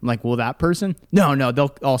could. I'm like, well, that person? No,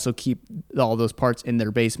 they'll also keep all those parts in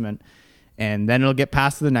their basement. And then it'll get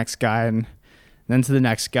passed to the next guy, and then to the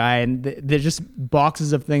next guy. And they're just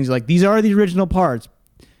boxes of things. Like, these are the original parts.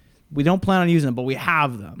 We don't plan on using them, but we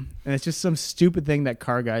have them. And it's just some stupid thing that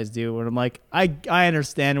car guys do. And I'm like, I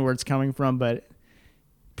understand where it's coming from, but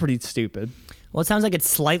pretty stupid. Well, it sounds like it's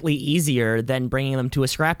slightly easier than bringing them to a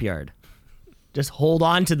scrapyard. Just hold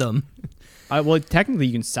on to them. Well, technically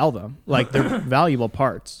you can sell them. Like, they're valuable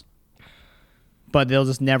parts. But they'll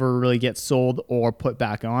just never really get sold or put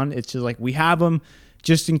back on. It's just like, we have them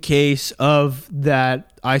just in case of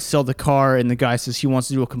that. I sell the car and the guy says he wants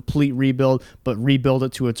to do a complete rebuild, but rebuild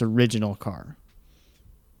it to its original car,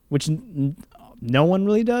 which no one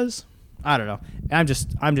really does. I don't know. I'm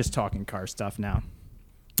just talking car stuff now.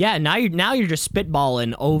 Yeah, now you're just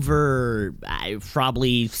spitballing over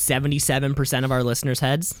probably 77% of our listeners'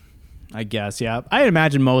 heads. I guess, yeah. I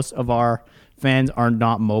imagine most of our fans are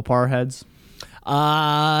not Mopar heads.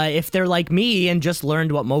 If they're like me and just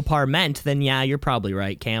learned what Mopar meant, then yeah, you're probably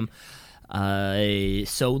right, Cam.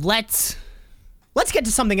 So let's get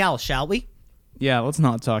to something else, shall we? Yeah, let's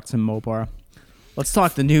not talk to Mopar. Let's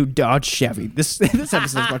talk the new Dodge Chevy. This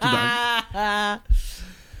episode's brought to you by.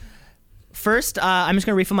 First, I'm just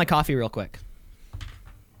gonna refill my coffee real quick.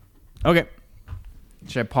 Okay.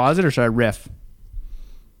 Should I pause it or should I riff?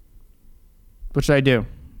 What should I do?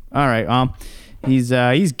 All right. He's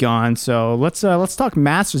gone. So let's talk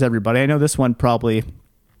Masters, everybody. I know this one probably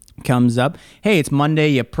comes up. Hey, it's Monday.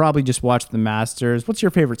 You probably just watched the Masters. What's your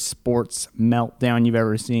favorite sports meltdown you've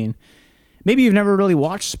ever seen? Maybe you've never really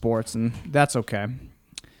watched sports, and that's okay.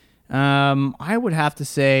 I would have to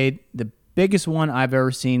say the biggest one I've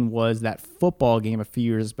ever seen was that football game a few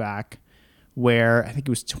years back, where I think it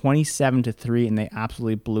was 27-3, and they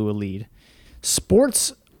absolutely blew a lead.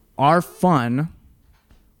 Sports are fun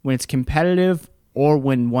when it's competitive or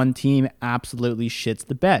when one team absolutely shits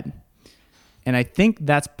the bed. And I think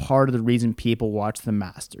that's part of the reason people watch the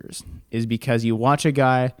Masters, is because you watch a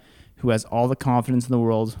guy who has all the confidence in the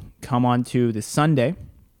world come onto this Sunday.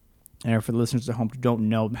 And for the listeners at home who don't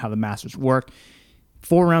know how the Masters work,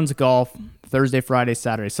 4 rounds of golf, Thursday, Friday,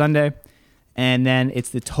 Saturday, Sunday, and then it's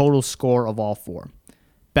the total score of all 4.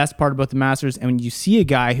 Best part about the Masters, and when you see a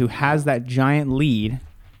guy who has that giant lead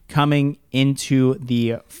coming into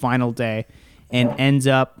the final day and ends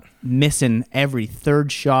up missing every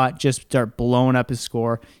third shot, just start blowing up his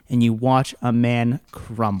score, and you watch a man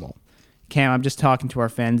crumble. Cam, I'm just talking to our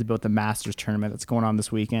fans about the Masters tournament that's going on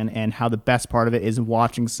this weekend and how the best part of it is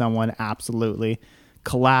watching someone absolutely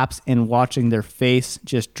collapse and watching their face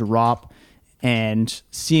just drop and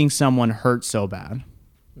seeing someone hurt so bad.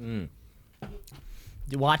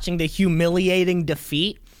 Watching the humiliating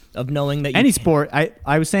defeat of knowing that Any sport,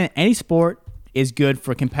 I was saying any sport is good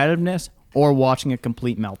for competitiveness or watching a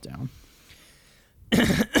complete meltdown.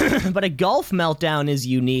 But a golf meltdown is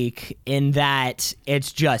unique in that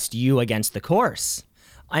it's just you against the course.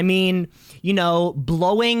 I mean,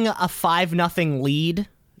 blowing a 5-0 lead,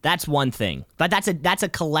 that's one thing. But that's a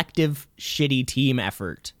collective shitty team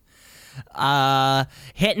effort.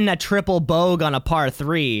 Hitting a triple bogey on a par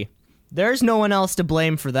 3, there's no one else to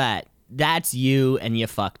blame for that. That's you, and you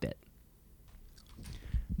fucked it.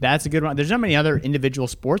 That's a good one. There's not many other individual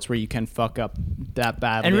sports where you can fuck up that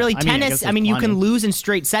badly. And really, tennis, you can plenty. lose in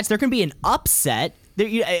straight sets. There can be an upset.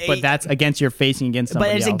 But that's against you're facing against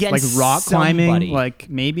somebody it's else. against like rock somebody. climbing, like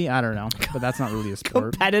maybe, I don't know. But that's not really a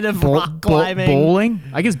sport. Competitive rock climbing. Bowling?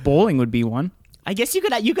 I guess bowling would be one. I guess you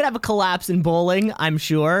could have a collapse in bowling, I'm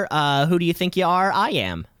sure. Who do you think you are? I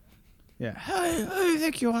am. Yeah. Who do you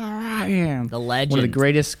think you are? I am. The legend. One of the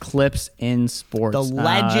greatest clips in sports. The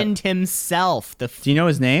legend himself. Do you know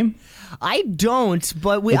his name? I don't,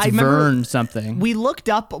 but It's I remember Vern something. We looked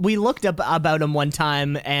up about him one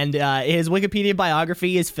time, and his Wikipedia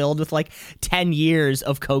biography is filled with like 10 years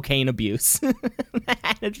of cocaine abuse.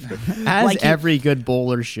 Every good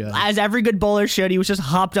bowler should. As every good bowler should. He was just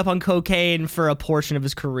hopped up on cocaine for a portion of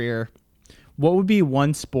his career. What would be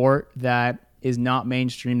one sport that is not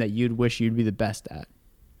mainstream that you'd wish you'd be the best at?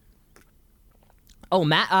 Oh,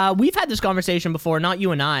 Matt, we've had this conversation before, not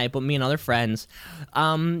you and I, but me and other friends.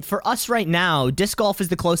 For us right now, disc golf is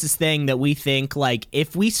the closest thing that we think, like,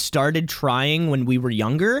 if we started trying when we were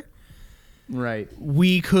younger, right,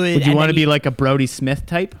 we could... Would you want to be like a Brody Smith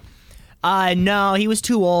type? No, he was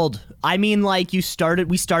too old. I mean, like, we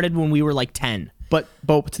started when we were, like, 10. But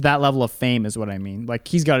to that level of fame is what I mean. Like,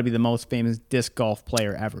 he's got to be the most famous disc golf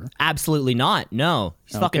player ever. Absolutely not. No.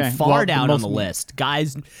 He's fucking Okay. far Well, down on the list.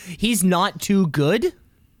 Guys, he's not too good.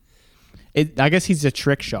 I guess he's a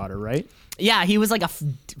trick shotter, right? Yeah, he was like a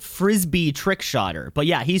frisbee trick shotter. But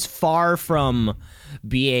yeah, he's far from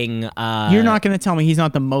being... You're not going to tell me he's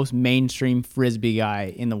not the most mainstream frisbee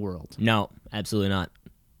guy in the world. No, absolutely not.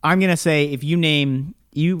 I'm going to say if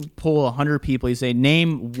you pull 100 people, you say,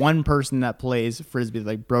 name one person that plays frisbee,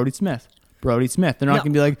 like Brody Smith. Brody Smith. They're not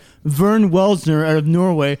going to be like, Vern Welsner out of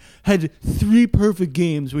Norway had 3 perfect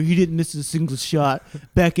games where he didn't miss a single shot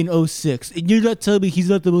back in 2006. And you're not telling me he's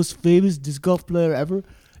not the most famous disc golf player ever?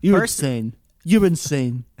 You're insane. You're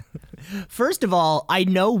insane. First of all, I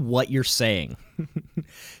know what you're saying.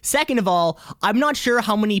 Second of all, I'm not sure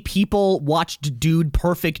how many people watched Dude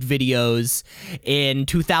Perfect videos in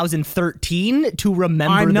 2013 to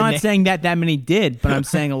remember I'm the not name. saying that many did, but I'm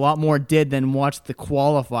saying a lot more did than watched the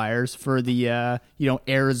qualifiers for the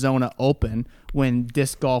Arizona Open when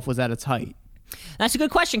disc golf was at its height. That's a good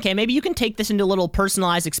question, Kay. Maybe you can take this into a little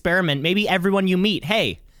personalized experiment. Maybe everyone you meet,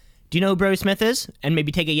 hey, do you know who Brody Smith is? And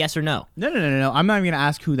maybe take a yes or no. No. I'm not even going to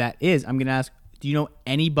ask who that is. I'm going to ask, do you know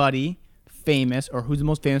anybody famous or who's the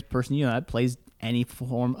most famous person you know that plays any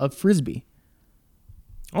form of frisbee?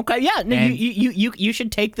 Okay, yeah, no, you should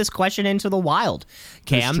take this question into the wild,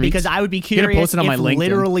 Cam, because I would be You're gonna curious post it on my if LinkedIn.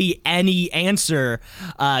 literally any answer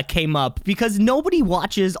came up, because nobody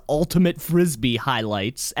watches Ultimate Frisbee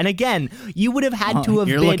highlights. And again, you would have had to have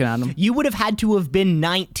you're been looking at 'em. you would have had to have been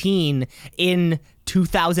 19 in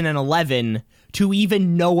 2011 to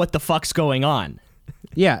even know what the fuck's going on.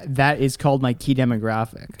 Yeah, that is called my key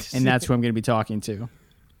demographic, and that's who I'm going to be talking to.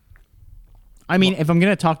 I mean, if I'm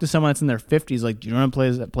going to talk to someone that's in their 50s, like, do you know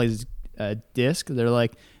anyone that plays disc? They're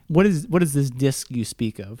like, what is this disc you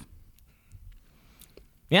speak of?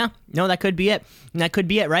 Yeah, no, that could be it. That could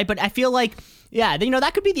be it, right? But I feel like, yeah,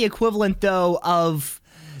 that could be the equivalent, though, of,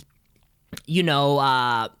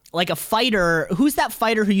 like a fighter. Who's that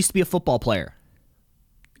fighter who used to be a football player?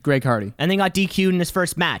 Greg Hardy. And then got DQ'd in his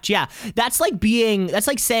first match. Yeah, that's like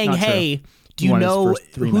saying, Not hey, do you One of his know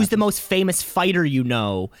first three who's the matches. most famous fighter you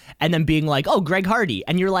know? And then being like, oh, Greg Hardy.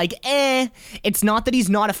 And you're like, it's not that he's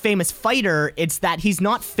not a famous fighter. It's that he's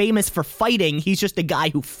not famous for fighting. He's just a guy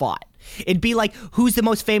who fought. It'd be like, who's the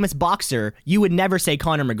most famous boxer? You would never say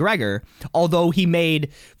Conor McGregor, although he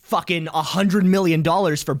made fucking $100 million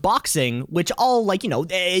for boxing, which all, like,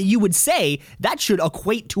 you would say that should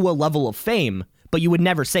equate to a level of fame, but you would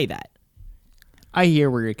never say that. I hear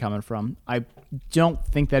where you're coming from. I don't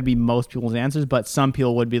think that'd be most people's answers, but some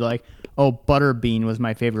people would be like, "Oh, Butterbean was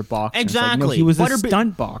my favorite boxer." It's like, no, Exactly. he was a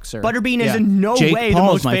stunt boxer. Butterbean is Yeah. in no Jake way Paul's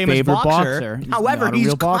the most my famous favorite boxer. He's However, not a he's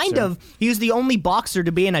real boxer. he's the only boxer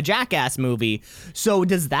to be in a Jackass movie. So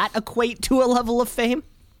does that equate to a level of fame?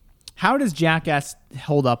 How does Jackass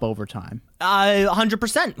hold up over time?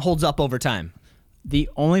 100% holds up over time. The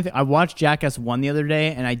only thing I watched Jackass 1 the other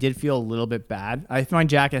day, and I did feel a little bit bad. I find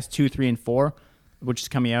Jackass 2, 3, and 4, which is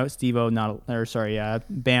coming out. Bam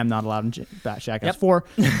not allowed in Jackass 4,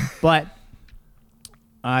 but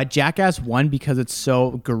Jackass 1, because it's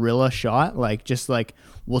so guerrilla shot, like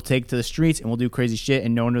we'll take to the streets and we'll do crazy shit,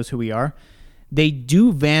 and no one knows who we are. They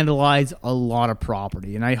do vandalize a lot of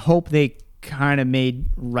property, and I hope they kind of made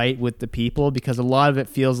right with the people, because a lot of it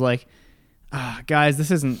feels like, guys,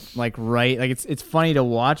 this isn't like right. Like it's funny to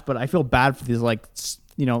watch, but I feel bad for these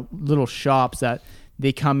little shops that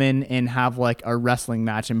they come in and have like a wrestling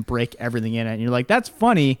match and break everything in it, and you're like, that's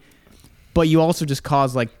funny, but you also just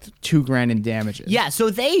cause like $2,000 in damages. Yeah, so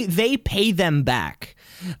they pay them back.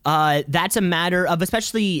 That's a matter of,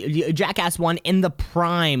 especially Jackass 1 in the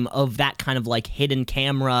prime of that kind of like hidden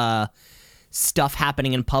camera stuff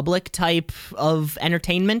happening in public type of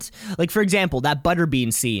entertainment. Like, for example, that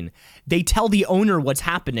Butterbean scene. They tell the owner what's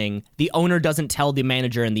happening. The owner doesn't tell the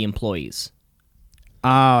manager and the employees. Oh,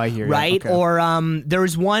 I hear you. Right? Okay. Or there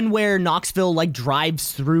was one where Knoxville like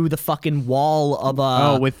drives through the fucking wall of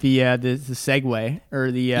a... with the Segway or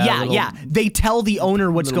the yeah. They tell the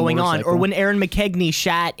owner what's little going on. Or motorcycle. when Aaron McKegney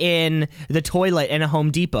shat in the toilet in a Home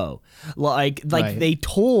Depot, like Right. they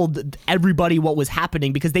told everybody what was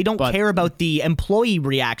happening, because they don't But- care about the employee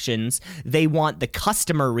reactions. They want the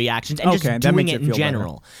customer reactions and Okay, just that doing makes it it in feel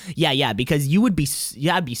general. Yeah, because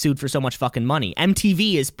I'd be sued for so much fucking money.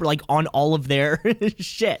 MTV is like on all of their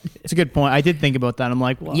shit. It's a good point. I did think about that. I'm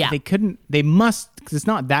like, well, Yeah. they must, because it's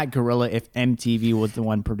not that guerrilla if MTV was the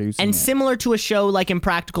one producing And it. similar to a show like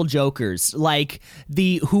Impractical Jokers, like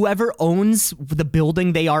whoever owns the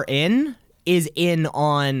building they are in is in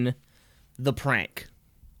on the prank.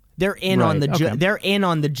 They're in on the Right, okay. they're in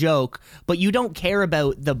on the joke, but you don't care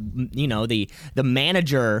about the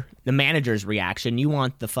manager's reaction. You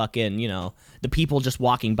want the fucking, the people just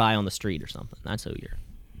walking by on the street or something. That's who you're.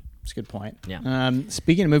 That's a good point. Yeah.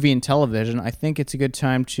 Speaking of movie and television, I think it's a good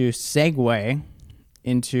time to segue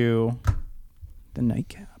into the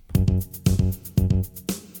nightcap.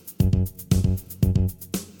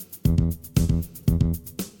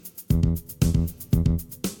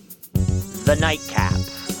 The Nightcap,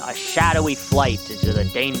 a shadowy flight into the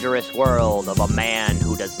dangerous world of a man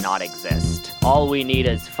who does not exist. All we need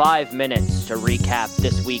is 5 minutes to recap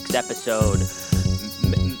this week's episode.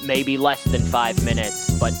 Maybe less than 5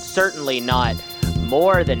 minutes, but certainly not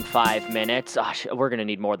more than 5 minutes. We're going to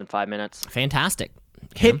need more than 5 minutes. Fantastic.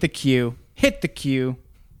 Hit the cue. Hit the cue.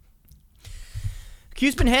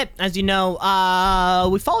 Q's been hit, as you know.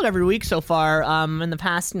 We followed every week so far in the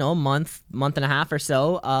past, month and a half or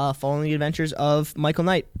so, following the adventures of Michael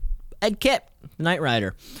Knight and Kit, the Knight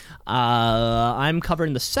Rider. I'm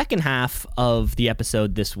covering the second half of the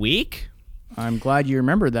episode this week. I'm glad you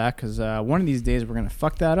remember that, because one of these days we're going to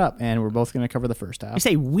fuck that up, and we're both going to cover the first You half.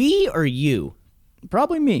 say we or you?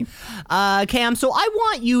 Probably me. Cam, so I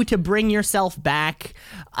want you to bring yourself back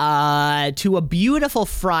to a beautiful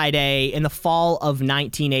Friday in the fall of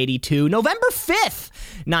 1982, November 5th,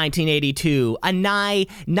 1982, a nigh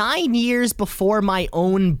 9 years before my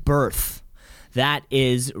own birth. That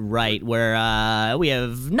is right, where we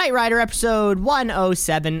have Knight Rider episode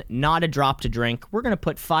 107, Not a Drop to Drink. We're going to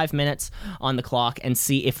put 5 minutes on the clock and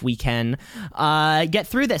see if we can get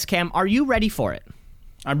through this. Cam, are you ready for it?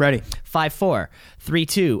 I'm ready. 5, 4, 3,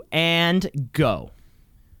 2, and go.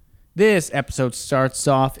 This episode starts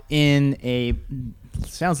off in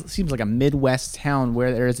seems like a Midwest town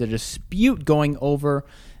where there is a dispute going over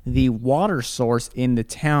the water source in the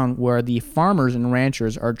town, where the farmers and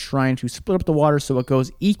ranchers are trying to split up the water so it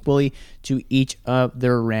goes equally to each of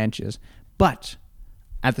their ranches. But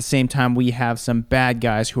at the same time, we have some bad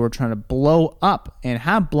guys who are trying to blow up and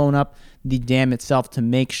have blown up the dam itself to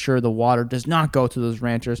make sure the water does not go to those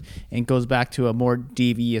ranchers and goes back to a more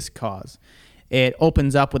devious cause. It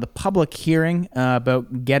opens up with a public hearing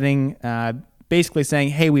about getting basically saying,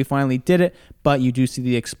 hey, we finally did it, but you do see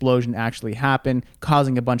the explosion actually happen,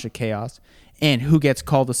 causing a bunch of chaos. And who gets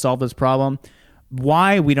called to solve this problem?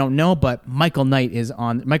 Why, we don't know, but Michael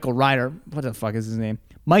Ryder, what the fuck is his name?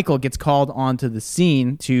 Michael gets called onto the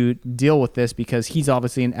scene to deal with this because he's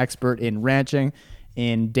obviously an expert in ranching,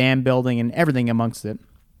 in dam building, and everything amongst it.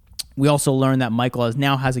 We also learn that Michael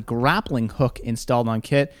now has a grappling hook installed on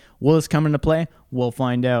Kit. Will this come into play? We'll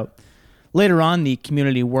find out. Later on, the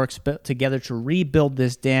community works together to rebuild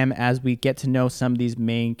this dam as we get to know some of these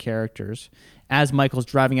main characters. As Michael's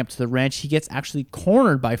driving up to the ranch, he gets actually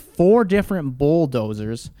cornered by 4 different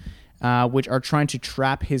bulldozers, which are trying to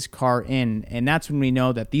trap his car in. And that's when we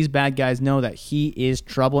know that these bad guys know that he is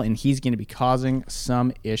trouble and he's going to be causing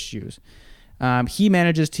some issues. He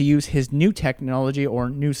manages to use his new technology or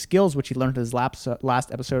new skills, which he learned in his last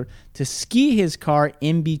episode, to ski his car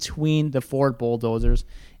in between the 4 bulldozers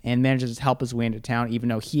and manages to help his way into town, even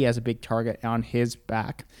though he has a big target on his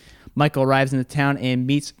back. Michael arrives in the town and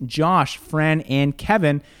meets Josh, Fran, and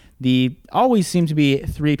Kevin. The always seem to be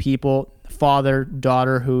 3 people, father,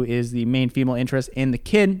 daughter, who is the main female interest, and the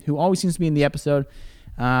kid, who always seems to be in the episode,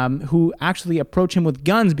 who actually approach him with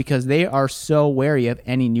guns because they are so wary of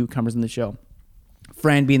any newcomers in the show.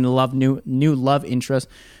 Fran being the new love interest,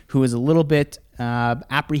 who is a little bit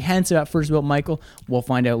apprehensive at first about Michael. We'll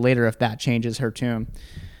find out later if that changes her tune.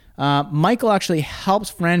 Michael actually helps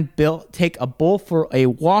Fran take a bull for a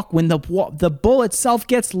walk when the bull itself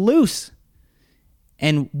gets loose.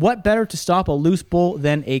 And what better to stop a loose bull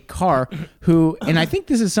than a car who, and I think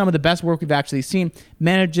this is some of the best work we've actually seen,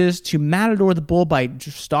 manages to matador the bull by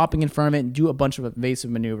just stopping in front of it and do a bunch of evasive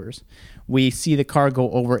maneuvers. We see the car go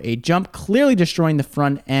over a jump, clearly destroying the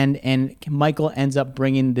front end, and Michael ends up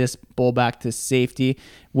bringing this bull back to safety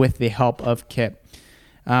with the help of Kit.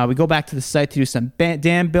 We go back to the site to do some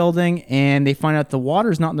dam building, and they find out the water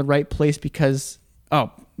is not in the right place because,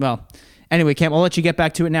 anyway, Cam, I'll let you get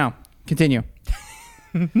back to it now. Continue.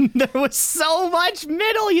 There was so much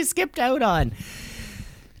middle you skipped out on.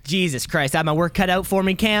 Jesus Christ, I have my work cut out for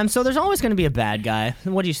me, Cam. So there's always going to be a bad guy.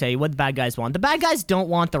 What do you say? What the bad guys want? The bad guys don't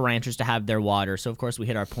want the ranchers to have their water. So, of course, we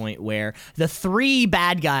hit our point where the 3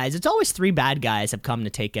 bad guys, it's always 3 bad guys have come to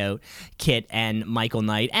take out Kit and Michael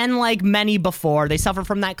Knight. And like many before, they suffer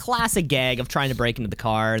from that classic gag of trying to break into the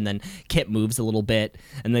car, and then Kit moves a little bit,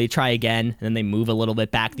 and they try again, and then they move a little bit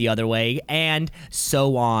back the other way, and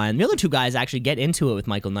so on. The other 2 guys actually get into it with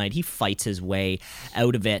Michael Knight. He fights his way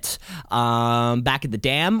out of it. Back at the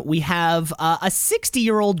dam, we have a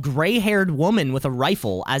 60-year-old gray-haired woman with a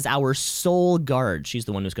rifle as our sole guard. She's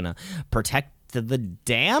the one who's going to protect the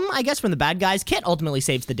dam, I guess, from the bad guys. Kit ultimately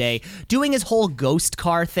saves the day, doing his whole ghost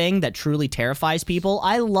car thing that truly terrifies people.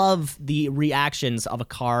 I love the reactions of a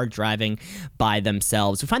car driving by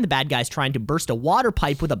themselves. We find the bad guys trying to burst a water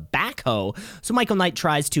pipe with a backhoe, so Michael Knight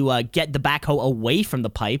tries to get the backhoe away from the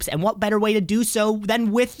pipes, and what better way to do so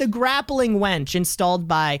than with the grappling winch installed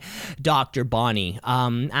by Dr. Bonnie.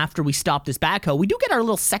 After we stop this backhoe, we do get our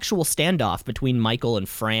little sexual standoff between Michael and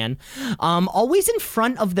Fran, always in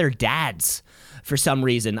front of their dads. For some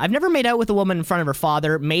reason. I've never made out with a woman in front of her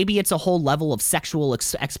father. Maybe it's a whole level of sexual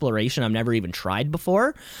exploration I've never even tried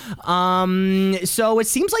before. So it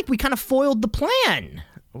seems like we kind of foiled the plan.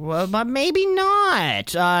 Well, but maybe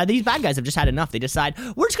not. These bad guys have just had enough. They decide,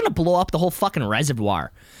 we're just going to blow up the whole fucking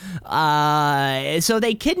reservoir. So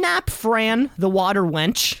they kidnap Fran, the water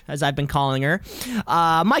wench, as I've been calling her.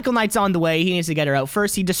 Michael Knight's on the way. He needs to get her out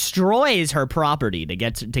first. He destroys her property to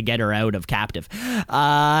get her out of captive.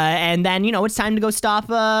 And then, it's time to go stop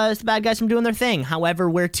the bad guys from doing their thing. However,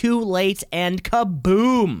 we're too late, and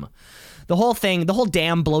kaboom! The whole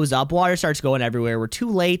dam blows up. Water starts going everywhere. We're too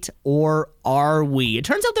late, or are we? It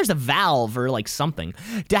turns out there's a valve or like something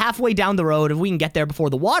to halfway down the road. If we can get there before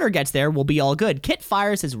the water gets there, we'll be all good. Kit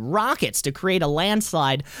fires his rockets to create a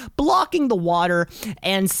landslide, blocking the water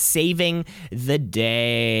and saving the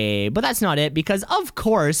day. But that's not it, because of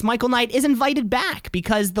course Michael Knight is invited back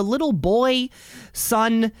because the little boy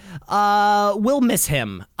son will miss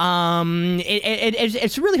him.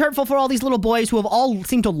 It's really hurtful for all these little boys who have all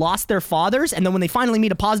seemed to lost their fathers, and then when they finally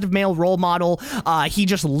meet a positive male role model, he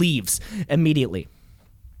just leaves immediately.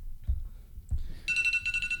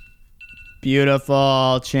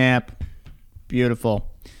 Beautiful, champ. Beautiful.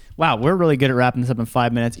 Wow, we're really good at wrapping this up in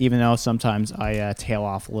 5 minutes, even though sometimes I tail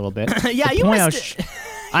off a little bit. Yeah, you missed it.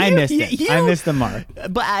 I missed it. I missed the mark.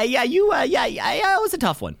 But it was a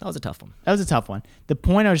tough one. That was a tough one. The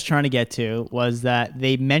point I was trying to get to was that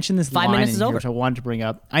they mentioned this 5 line minutes in is here, over. which I wanted to bring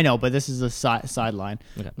up. I know, but this is a sideline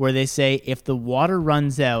Okay. where they say if the water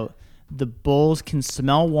runs out, the bulls can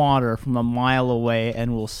smell water from a mile away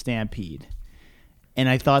and will stampede. And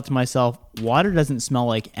I thought to myself, water doesn't smell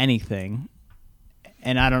like anything.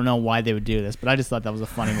 And I don't know why they would do this, but I just thought that was a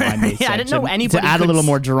funny line they said. I didn't know anybody to add a could little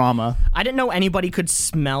more drama, I didn't know anybody could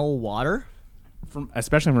smell water.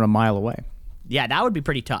 especially from a mile away. Yeah, that would be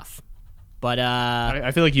pretty tough. But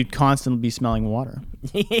I feel like you'd constantly be smelling water.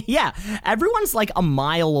 yeah, everyone's like a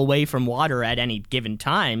mile away from water at any given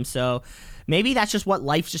time, so maybe that's just what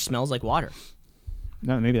life just smells like water.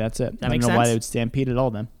 No, maybe that's it. That I makes don't know why sense? they would stampede at all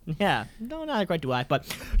then. Yeah, no, not quite do I. But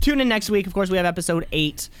tune in next week. Of course, we have episode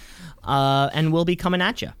 8, and we'll be coming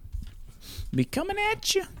at you. Be coming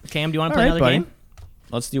at you. Cam, do you want to All play right, another buddy. game?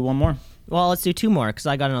 Let's do one more. Well, let's do 2 more because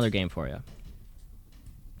I got another game for you.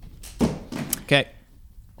 Okay.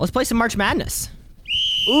 Let's play some March Madness.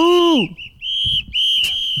 Ooh.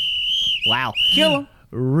 Wow. Kill him.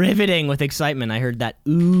 Riveting with excitement. I heard that.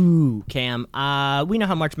 Ooh, Cam. We know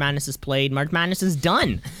how March Madness is played. March Madness is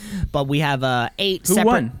done. But we have 8 Who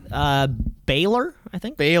separate... won? Baylor, I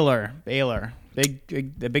think. Baylor.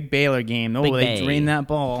 The big Baylor game. Oh, Big they Bay. drained that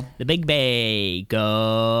ball. The Big Bay. Go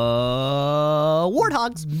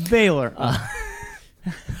Warthogs. Baylor.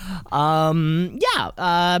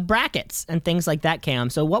 Brackets and things like that, Cam.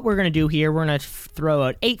 So what we're going to do here, we're going to throw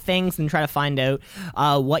out 8 things and try to find out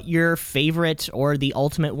what your favorite or the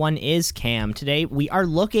ultimate one is, Cam. Today we are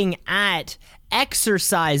looking at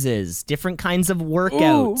exercises, different kinds of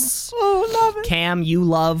workouts. Ooh, love it. Cam, you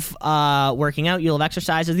love working out. You love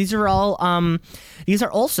exercises. These are all. These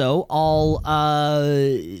are also all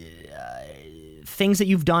things that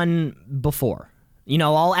you've done before. You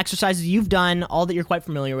know, all exercises you've done, all that you're quite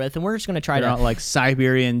familiar with, and we're just going to try They're to. not like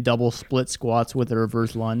Siberian double split squats with a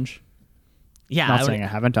reverse lunge. Yeah, Not saying I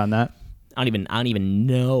haven't done that. I don't even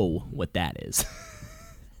know what that is.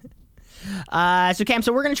 So Cam,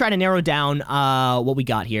 we're going to try to narrow down what we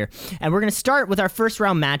got here, and we're going to start with our first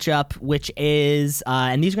round matchup, which is,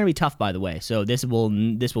 and these are going to be tough, by the way. So this will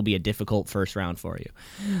be a difficult first round for you.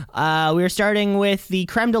 We are starting with the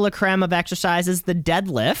creme de la creme of exercises, the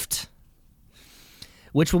deadlift,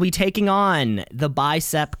 which will be taking on the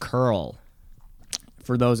bicep curl.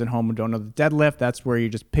 For those at home who don't know the deadlift, that's where you're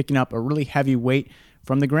just picking up a really heavy weight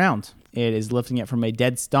from the ground. It is lifting it from a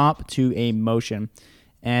dead stop to a motion.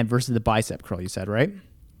 And versus the bicep curl, you said, right?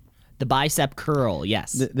 The bicep curl,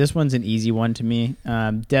 yes. This one's an easy one to me.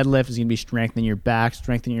 Deadlift is going to be strengthening your back,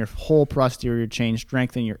 strengthening your whole posterior chain,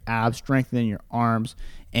 strengthening your abs, strengthening your arms,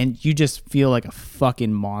 and you just feel like a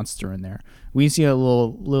fucking monster in there. We see a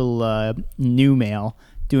little new male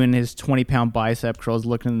doing his 20-pound bicep curls,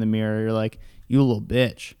 looking in the mirror. You're like, you little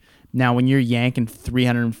bitch. Now, when you're yanking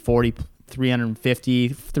 340, 350,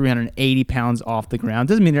 380 pounds off the ground,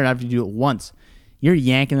 doesn't mean you have to do it once. You're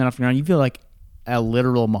yanking that off the ground. You feel like a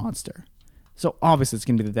literal monster. So obviously it's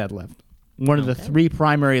going to be the deadlift. One of the 3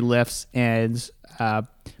 primary lifts, and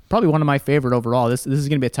probably one of my favorite overall. This is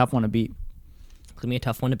going to be a tough one to beat. It's going to be a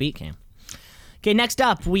tough one to beat, Cam. Okay, next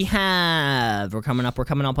up we're coming up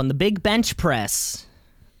on the big bench press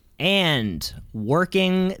and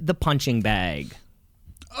working the punching bag.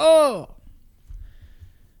 Oh,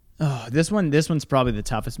 this one's probably the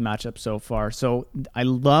toughest matchup so far. So I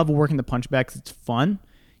love working the punch bag 'cause it's fun.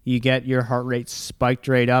 You get your heart rate spiked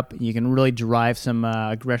right up. You can really drive some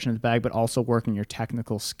aggression in the bag, but also work on your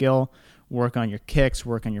technical skill, work on your kicks,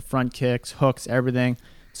 work on your front kicks, hooks, everything.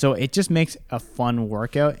 So it just makes a fun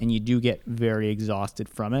workout, and you do get very exhausted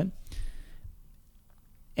from it.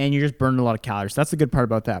 And you're just burning a lot of calories. That's the good part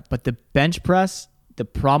about that. But the bench press, the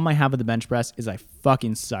problem I have with the bench press is I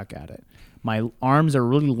fucking suck at it. My arms are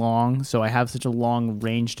really long, so I have such a long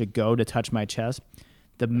range to go to touch my chest.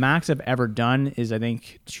 The max I've ever done is, I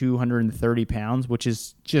think, 230 pounds, which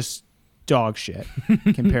is just dog shit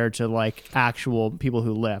compared to like actual people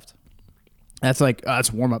who lift. That's like,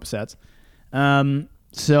 that's warm-up sets.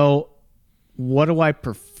 So what do I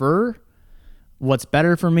prefer? What's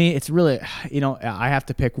better for me? It's really, I have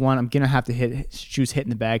to pick one. I'm going to have to choose hit in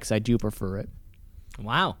the bag because I do prefer it.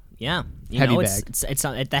 Wow. Yeah. Heavy bag. It's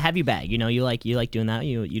the heavy bag. You like doing that.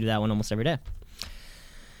 You do that one almost every day.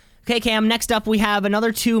 Okay, Cam, next up we have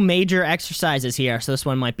another 2 major exercises here. So this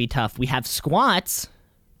one might be tough. We have squats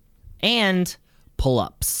and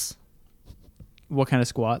pull-ups. What kind of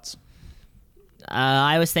squats?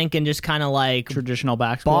 I was thinking just kind of like Traditional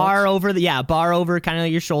back squats? bar over kind of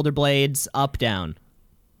your shoulder blades, up, down.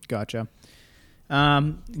 Gotcha.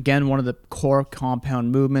 Again, one of the core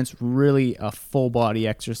compound movements, really a full body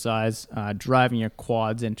exercise, driving your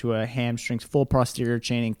quads into a hamstrings, full posterior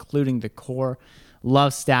chain, including the core.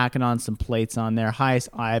 Love stacking on some plates on there. Highest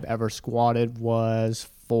I've ever squatted was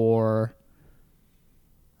I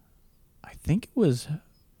think it was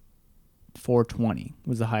 420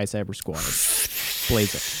 was the highest I ever squatted.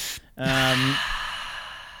 Blaze it.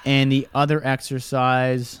 And the other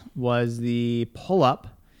exercise was the pull-up.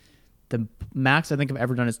 The max I think I've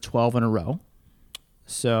ever done is 12 in a row.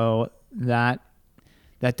 So that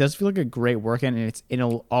does feel like a great workout, and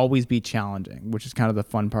it'll always be challenging, which is kind of the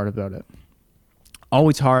fun part about it.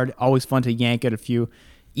 Always hard, always fun to yank at a few.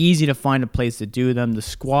 Easy to find a place to do them. The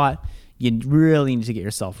squat, you really need to get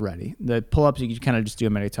yourself ready. The pull-ups, you can kind of just do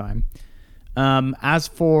them anytime. As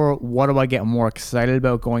for what do I get more excited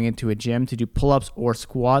about going into a gym to do pull-ups or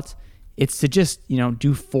squats, it's to just,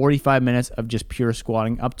 do 45 minutes of just pure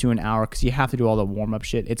squatting up to an hour, because you have to do all the warm-up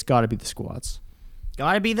shit. It's got to be the squats.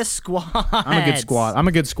 Gotta be the squat. I'm a good squat. I'm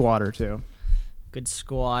a good squatter too. Good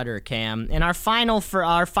squatter, Cam. And our final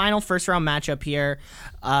first round matchup here,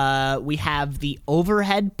 we have the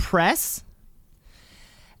overhead press,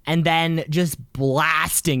 and then just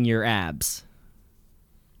blasting your abs.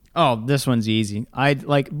 Oh, this one's easy. I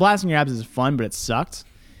like blasting your abs is fun, but it sucked.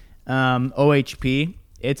 OHP.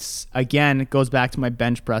 It goes back to my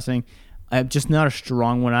bench pressing. I'm just not a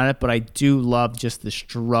strong one at it, but I do love just the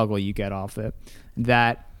struggle you get off it.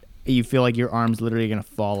 That you feel like your arm's literally going to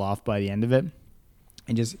fall off by the end of it,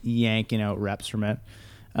 and just yanking out reps from it.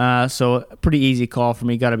 So a pretty easy call for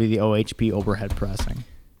me. Got to be the OHP overhead pressing.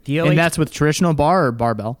 And that's with traditional bar or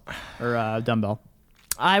barbell or dumbbell.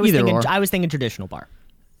 I was thinking traditional bar.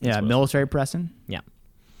 Yeah, military pressing. Yeah.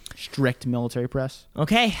 Strict military press.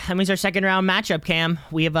 Okay, that means our second round matchup, Cam.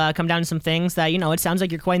 We have come down to some things that, it sounds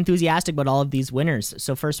like you're quite enthusiastic about all of these winners.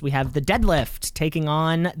 So first we have the deadlift taking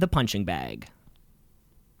on the punching bag.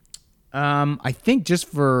 I think just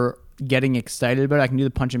for getting excited about it, I can do the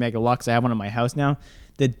punching bag a lot because I have one in my house now.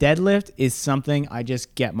 The deadlift is something I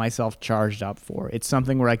just get myself charged up for. It's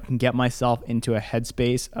something where I can get myself into a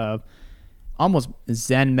headspace of almost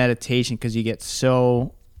Zen meditation, because you get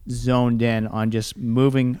so zoned in on just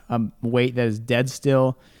moving a weight that is dead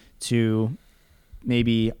still to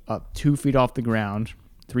maybe up 2 feet off the ground,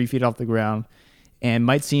 3 feet off the ground. And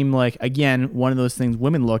might seem like, again, one of those things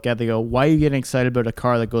women look at. They go, why are you getting excited about a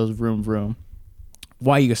car that goes vroom, vroom?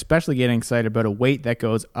 Why are you especially getting excited about a weight that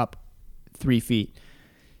goes up 3 feet?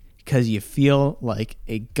 Because you feel like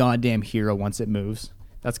a goddamn hero once it moves.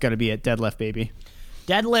 That's got to be it. Deadlift, baby.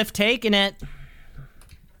 Deadlift taking it.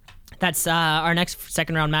 That's our next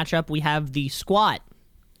second round matchup. We have the squat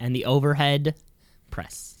and the overhead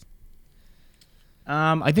press.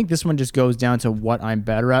 I think this one just goes down to what I'm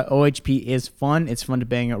better at. OHP is fun. It's fun to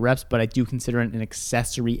bang out reps, but I do consider it an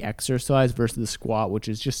accessory exercise versus the squat, which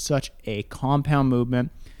is just such a compound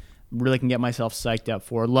movement. Really can get myself psyched up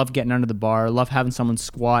for. Love getting under the bar. Love having someone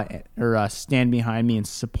squat or stand behind me and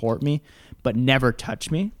support me, but never touch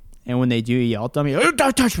me. And when they do, yell at me,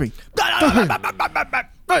 don't touch me.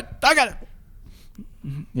 I got it.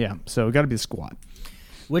 Yeah, so it got to be the squat.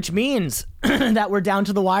 Which means that we're down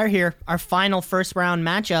to the wire here. Our final first round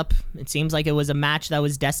matchup. It seems like it was a match that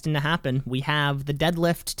was destined to happen. We have the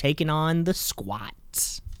deadlift taking on the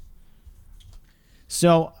squat.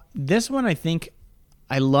 So this one, I think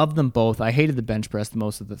I love them both. I hated the bench press the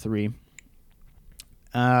most of the three.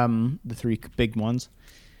 The three big ones.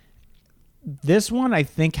 This one, I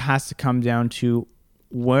think, has to come down to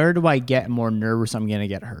where do I get more nervous I'm going to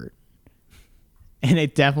get hurt? And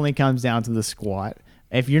it definitely comes down to the squat.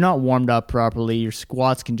 If you're not warmed up properly, your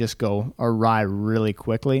squats can just go awry really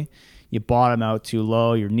quickly. You bottom out too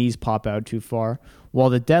low, your knees pop out too far. While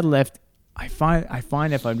the deadlift, I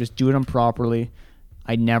find if I'm just doing them properly,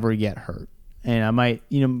 I never get hurt. And I might,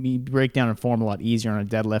 you break down and form a lot easier on a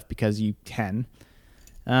deadlift because you can.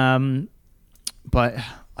 But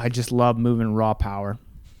I just love moving raw power.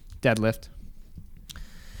 Deadlift.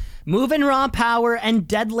 Moving raw power and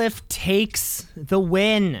deadlift takes the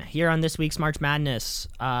win here on this week's March Madness.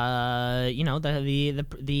 The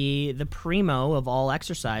primo of all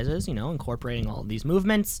exercises, incorporating all of these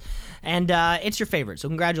movements, and it's your favorite. So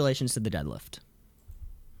congratulations to the deadlift.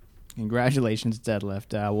 Congratulations,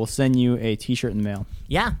 deadlift. We'll send you a t-shirt in the mail.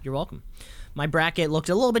 Yeah, you're welcome. My bracket looked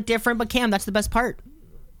a little bit different, but Cam, that's the best part.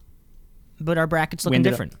 But our bracket's looking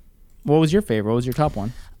different. What was your favorite? What was your top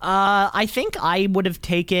one? I think I would have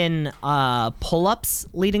taken pull-ups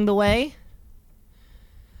leading the way,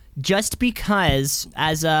 just because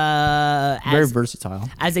very versatile.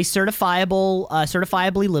 As a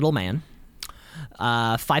certifiably little man,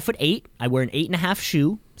 5'8", I wear an 8.5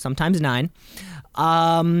 shoe, sometimes 9.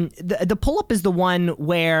 The pull-up is the one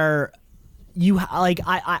where you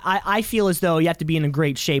I feel as though you have to be in a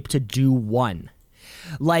great shape to do one.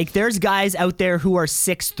 Like, there's guys out there who are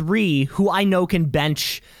 6'3", who I know can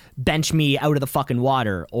bench bench me out of the fucking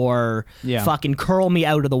water or Yeah. fucking curl me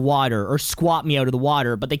out of the water or squat me out of the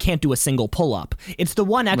water, but they can't do a single pull-up. It's the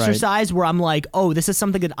one exercise where I'm like, oh, this is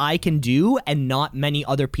something that I can do and not many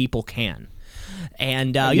other people can.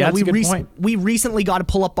 And that's a good point. we recently got a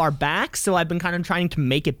pull-up bar back, so I've been kind of trying to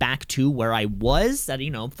make it back to where I was at,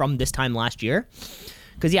 from this time last year.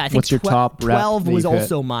 Because, I think What's your top rep 12 that was you've hit?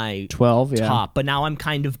 also my 12, yeah. top, but now I'm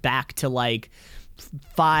kind of back to like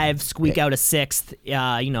 5, squeak out a 6th,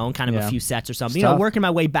 and kind of a few sets or something. Tough. Working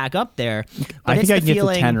my way back up there. But I think it's I the can get to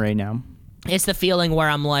feeling, 10 right now. It's the feeling where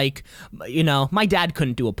I'm like, my dad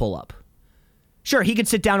couldn't do a pull-up. Sure, he could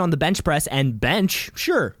sit down on the bench press and bench,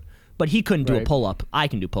 sure, but he couldn't do a Right. pull-up. I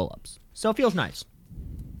can do pull-ups. So it feels nice.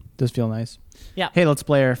 Does feel nice. Yeah. Hey, let's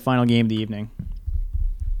play our final game of the evening.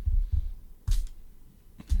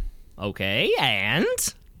 Okay, and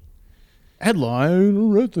Headline.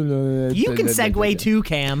 you can segue too,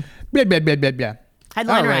 Cam. Blah, blah, blah, blah, blah.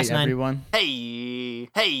 Headline All or right, asinine? everyone. Hey,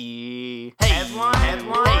 hey, hey, headline,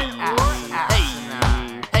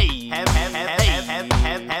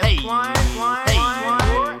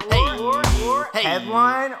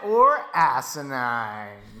 Headline or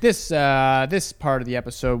asinine? This part of the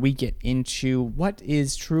episode, we get into what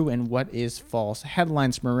is true and what is false.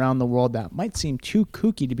 Headlines from around the world that might seem too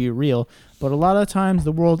kooky to be real, but a lot of times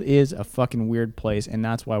the world is a fucking weird place, and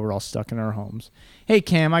that's why we're all stuck in our homes. Hey,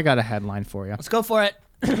 Cam, I got a headline for you. Let's go for it.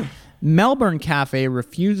 Melbourne cafe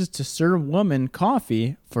refuses to serve woman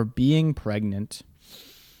coffee for being pregnant.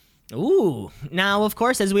 Ooh. Now, of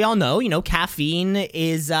course, as we all know, caffeine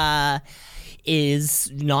is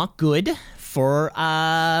not good for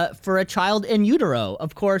a child in utero.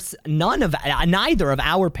 Of course, neither of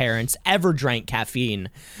our parents ever drank caffeine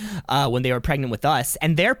when they were pregnant with us,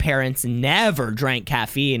 and their parents never drank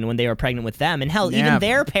caffeine when they were pregnant with them. And hell, even Never.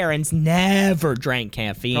 their parents never drank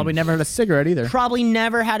caffeine. Probably never had a cigarette either. Probably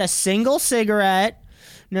never had a single cigarette.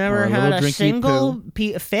 Never Or a had little a drinky single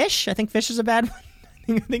fish. I think fish is a bad one.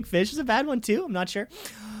 I think fish is a bad one too. I'm not sure.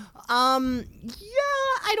 I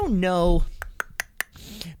don't know.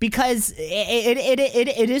 Because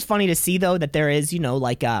it is funny to see though that there is there's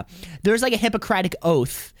like a Hippocratic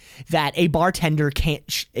oath that a bartender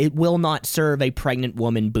it will not serve a pregnant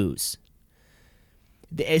woman booze.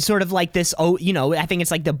 It's sort of like this. I think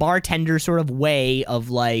it's like the bartender sort of way of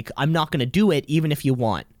like, I'm not going to do it even if you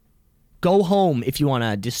want. Go home if you want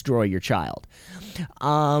to destroy your child.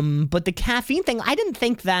 But the caffeine thing, I didn't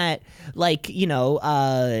think that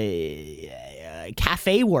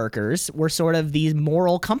cafe workers were sort of these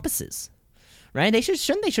moral compasses, right?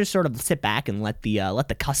 Shouldn't they sort of sit back and let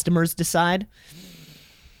the customers decide?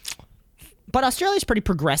 But Australia's pretty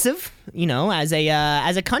progressive, as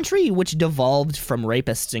a country which devolved from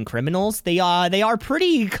rapists and criminals. They are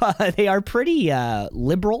pretty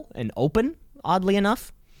liberal and open, oddly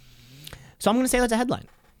enough. So I'm going to say that's a headline.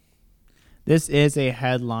 This is a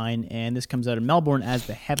headline, and this comes out of Melbourne, as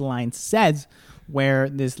the headline says, where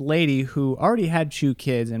this lady who already had 2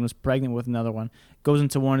 kids and was pregnant with another one goes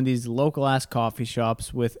into one of these local-ass coffee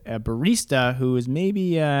shops with a barista who is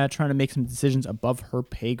maybe trying to make some decisions above her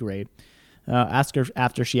pay grade.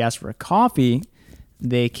 After she asked for a coffee,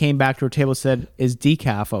 they came back to her table and said, "Is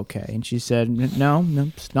decaf okay?" And she said, no,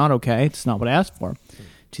 it's not okay. It's not what I asked for.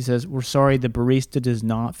 She says, "We're sorry, the barista does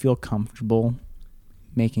not feel comfortable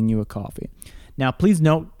making you a coffee." Now, please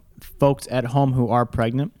note, folks at home who are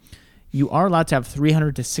pregnant, you are allowed to have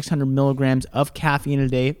 300 to 600 milligrams of caffeine a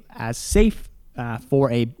day as safe for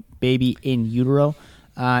a baby in utero.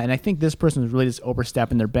 And I think this person is really just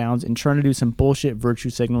overstepping their bounds and trying to do some bullshit virtue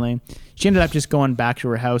signaling. She ended up just going back to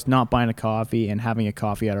her house, not buying a coffee, and having a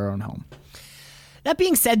coffee at her own home. That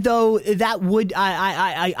being said, though, that would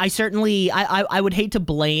I certainly would hate to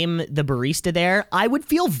blame the barista there. I would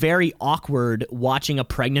feel very awkward watching a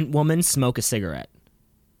pregnant woman smoke a cigarette.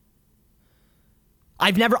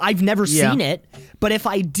 I've never seen it, but if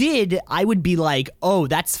I did, I would be like, "Oh,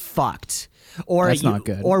 that's fucked." Or That's not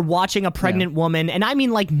good. Or watching a pregnant woman, and I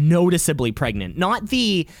mean like noticeably pregnant, not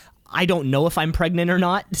the I don't know if I'm pregnant or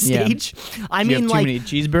not stage. I Do you mean, have too like, many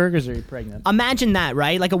cheeseburgers, or are you pregnant? imagine that,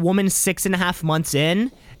 right? Like a woman 6.5 months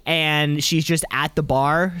in, and she's just at the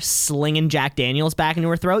bar slinging Jack Daniels back into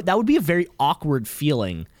her throat. That would be a very awkward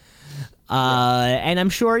feeling. And I'm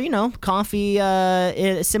sure, coffee, in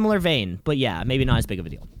a similar vein. But yeah, maybe not as big of a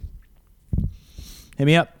deal. Hit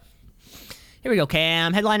me up. Here we go,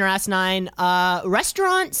 Cam. Headliner asinine.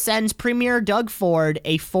 Restaurant sends Premier Doug Ford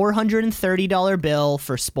a $430 bill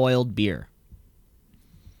for spoiled beer.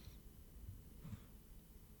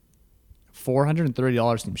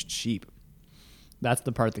 $430 seems cheap. That's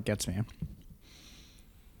the part that gets me.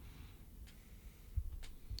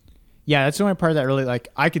 Yeah, that's the only part that really, like,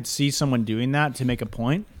 I could see someone doing that to make a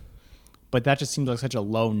point, but that just seems like such a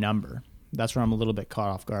low number. That's where I'm a little bit caught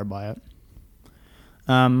off guard by it.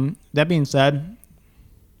 That being said,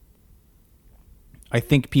 I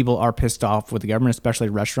think people are pissed off with the government, especially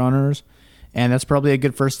restaurant owners, and that's probably a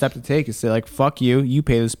good first step to take is say, like, fuck you, you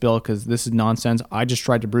pay this bill because this is nonsense. I just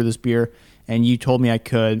tried to brew this beer, and you told me I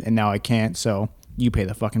could, and now I can't, so you pay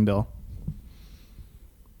the fucking bill.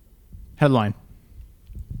 Headline.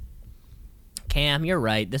 Cam, you're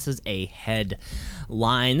right. This is a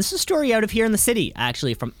headline. This is a story out of here in the city,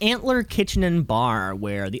 actually, from Antler Kitchen and Bar,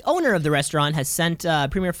 where the owner of the restaurant has sent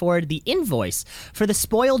Premier Ford the invoice for the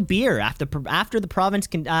spoiled beer after the province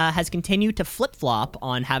has continued to flip-flop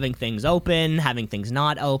on having things open, having things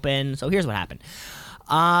not open. So here's what happened.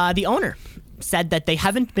 The owner said that they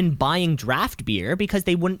haven't been buying draft beer because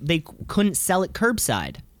they couldn't sell it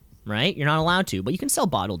curbside. Right? You're not allowed to, but you can sell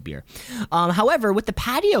bottled beer. However, with the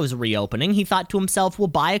patios reopening, he thought to himself, we'll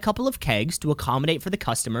buy a couple of kegs to accommodate for the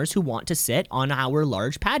customers who want to sit on our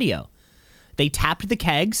large patio. They tapped the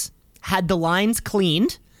kegs, had the lines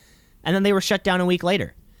cleaned, and then they were shut down a week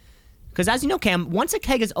later. Because as you know, Cam, once a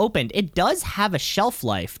keg is opened, it does have a shelf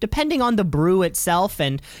life, depending on the brew itself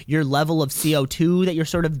and your level of CO2 that you're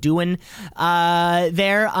sort of doing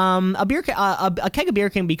there. A keg of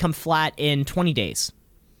beer can become flat in 20 days.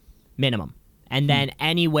 Minimum. And then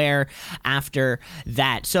anywhere after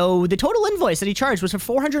that. So the total invoice that he charged was for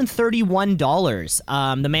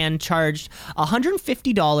 $431. The man charged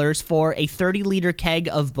 $150 for a 30-liter keg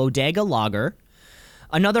of Bodega Lager,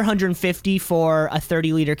 another $150 for a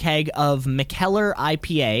 30-liter keg of McKellar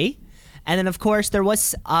IPA, and then, of course, there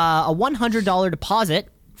was a $100 deposit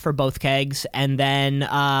for both kegs, and then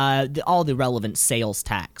all the relevant sales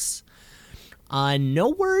tax. No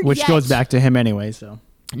word Which yet. goes back to him anyway, so...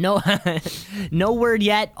 No word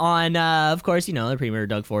yet on, of course, the Premier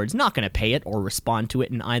Doug Ford's not going to pay it or respond to it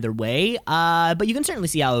in either way. But you can certainly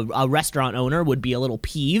see how a restaurant owner would be a little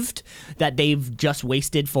peeved that they've just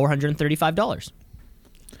wasted $435.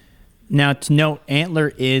 Now, to note,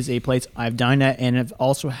 Antler is a place I've dined at, and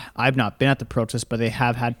I've not been at the protest, but they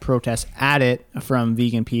have had protests at it from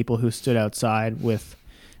vegan people who stood outside with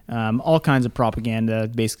all kinds of propaganda,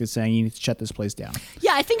 basically saying you need to shut this place down.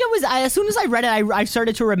 Yeah, I think it was. As soon as I read it, I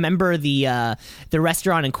started to remember the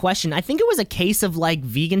restaurant in question. I think it was a case of like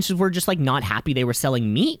vegans were just like not happy they were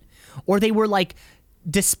selling meat, or they were like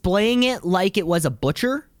displaying it like it was a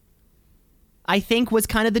butcher. I think was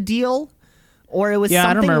kind of the deal, or it was something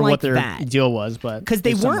I don't remember like what their that. deal was, but because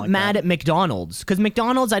they weren't mad at McDonald's, because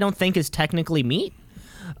McDonald's I don't think is technically meat.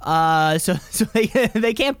 So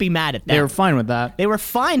they can't be mad at that. They were fine with that. They were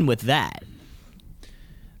fine with that.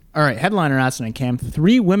 All right, headliner asinine Cam.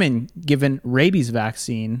 3 women given rabies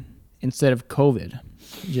vaccine instead of COVID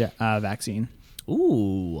vaccine.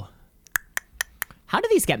 Ooh. How do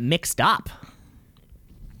these get mixed up?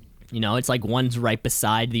 It's like one's right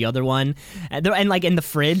beside the other one. And like in the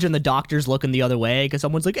fridge, and the doctor's looking the other way because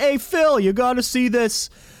someone's like, hey, Phil, you got to see this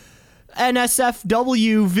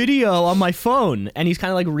NSFW video on my phone, and he's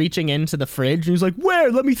kind of like reaching into the fridge, and he's like,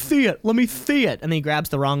 where? Let me see it. And then he grabs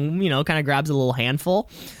the wrong, kind of grabs a little handful.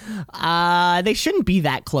 They shouldn't be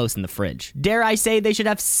that close in the fridge. Dare I say they should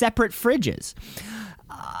have separate fridges.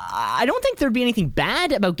 I don't think there'd be anything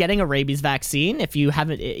bad about getting a rabies vaccine if you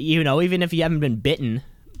haven't, even if you haven't been bitten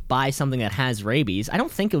by something that has rabies. I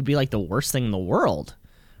don't think it would be like the worst thing in the world,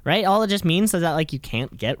 right? All it just means is that like you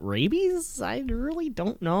can't get rabies. I really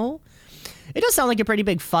don't know. It does sound like a pretty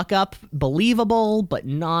big fuck up, believable, but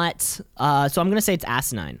not. So I'm going to say it's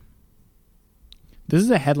asinine. This is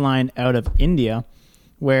a headline out of India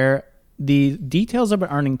where the details of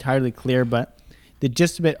it aren't entirely clear, but the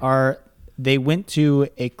gist of it are they went to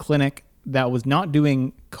a clinic that was not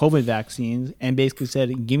doing COVID vaccines and basically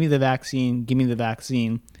said, give me the vaccine, give me the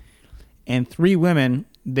vaccine. And 3 women,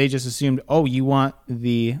 they just assumed, oh, you want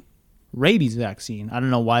the rabies vaccine. I don't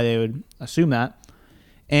know why they would assume that.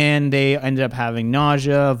 And they ended up having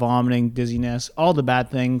nausea, vomiting, dizziness, all the bad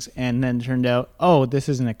things. And then it turned out, oh, this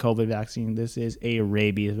isn't a COVID vaccine. This is a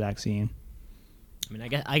rabies vaccine. I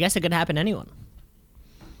mean, I guess it could happen to anyone.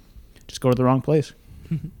 Just go to the wrong place.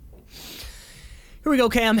 Here we go,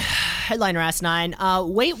 Cam. Headliner asinine.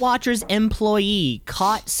 Weight Watchers employee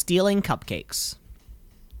caught stealing cupcakes.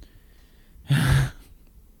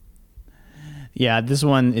 Yeah, this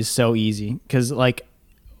one is so easy because, like,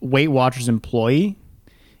 Weight Watchers employee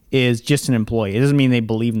is just an employee. It doesn't mean they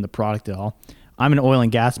believe in the product at all. I'm an oil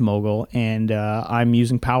and gas mogul, and I'm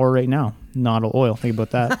using power right now, not oil. Think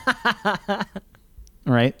about that.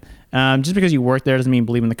 All right? Just because you work there doesn't mean you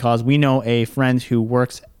believe in the cause. We know a friend who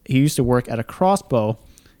used to work at a Crossbow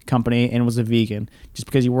company and was a vegan. Just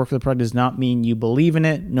because you work for the product does not mean you believe in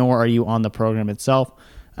it, nor are you on the program itself.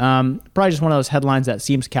 Probably just one of those headlines that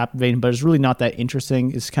seems captivating, but it's really not that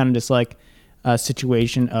interesting. It's kind of just like a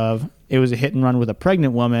situation of it was a hit and run with a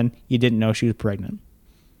pregnant woman. You didn't know she was pregnant.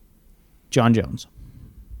 John Jones.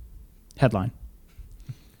 Headline.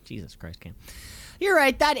 Jesus Christ, Cam. You're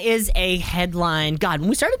right. That is a headline. God, when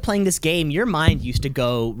we started playing this game, your mind used to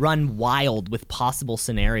go run wild with possible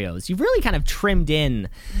scenarios. You've really kind of trimmed in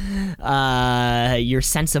your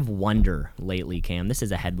sense of wonder lately, Cam. This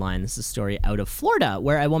is a headline. This is a story out of Florida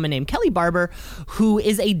where a woman named Kelly Barber, who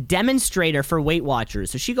is a demonstrator for Weight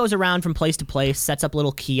Watchers. So she goes around from place to place, sets up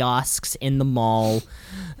little kiosks in the mall.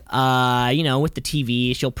 With the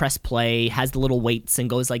TV, she'll press play, has the little weights and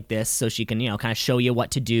goes like this so she can, kind of show you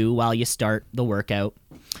what to do while you start the workout.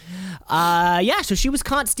 So she was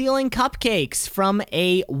caught stealing cupcakes from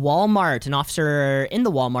a Walmart. An officer in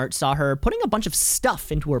the Walmart saw her putting a bunch of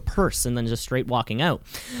stuff into her purse and then just straight walking out.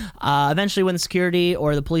 Eventually, when the security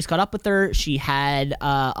or the police caught up with her, she had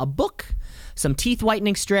a book, some teeth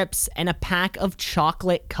whitening strips, and a pack of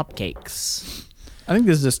chocolate cupcakes. I think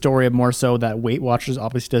this is a story of more so that Weight Watchers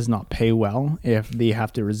obviously does not pay well if they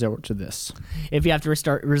have to resort to this. If you have to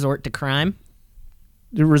resort to crime?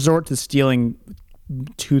 To resort to stealing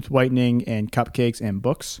tooth whitening and cupcakes and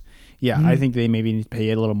books. Yeah, I think they maybe need to pay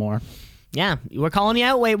it a little more. Yeah, we're calling you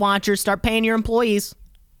out, Weight Watchers. Start paying your employees.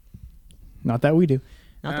 Not that we do.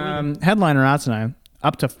 Headliner asinine.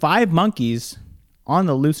 Up to 5 monkeys on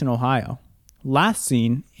the loose in Ohio. Last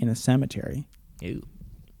seen in a cemetery. Ew.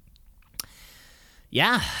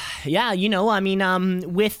 Yeah,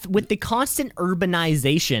 with the constant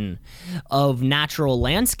urbanization of natural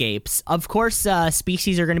landscapes, of course,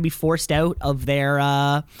 species are going to be forced out of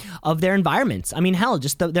their environments. I mean, hell,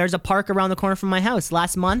 there's a park around the corner from my house.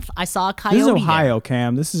 Last month, I saw a coyote. This is Ohio,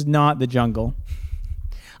 Cam. This is not the jungle.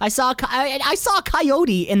 I saw a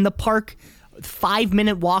coyote in the park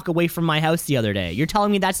 5-minute walk away from my house the other day. You're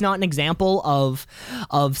telling me that's not an example of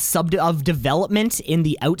development in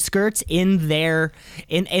the outskirts in their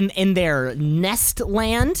nest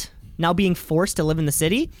land, now being forced to live in the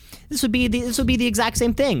city? This would be the exact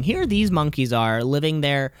same thing. Here these monkeys are living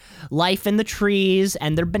their life in the trees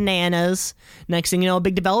and their bananas. Next thing you know, a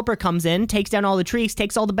big developer comes in, takes down all the trees,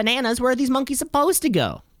 takes all the bananas. Where are these monkeys supposed to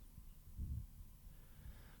go?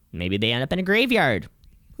 Maybe they end up in a graveyard.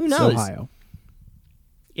 Who knows? It's Ohio.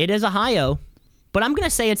 It is Ohio, but I'm going to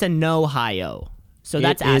say it's a no-hio. So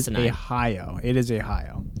that's asinine. It is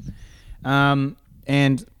Ohio.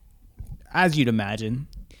 And as you'd imagine,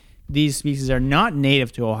 these species are not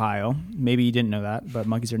native to Ohio. Maybe you didn't know that, but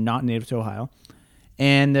monkeys are not native to Ohio.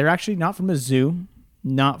 And they're actually not from a zoo,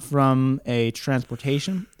 not from a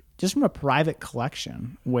transportation, just from a private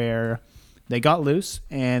collection where they got loose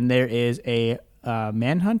and there is a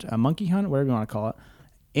manhunt, a monkey hunt, whatever you want to call it,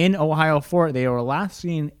 in Ohio for it. They were last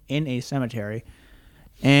seen in a cemetery,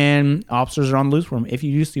 and officers are on the loose for them. If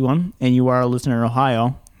you do see one and you are a listener in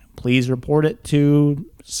Ohio, please report it to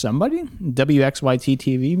somebody. WXYT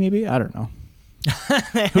TV, maybe? I don't know.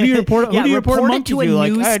 Who do you report? Who do you report a monkey to?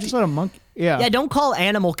 Like, hey, I just saw a monkey. Yeah. Yeah. Don't call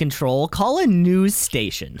animal control. Call a news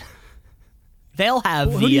station. They'll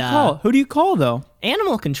have Who do you call? Who do you call though?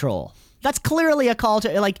 Animal control. That's clearly a call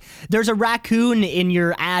to, like, there's a raccoon in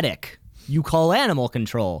your attic. You call animal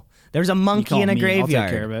control. There's a monkey in a graveyard. I'll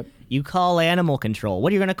take care of it. You call animal control.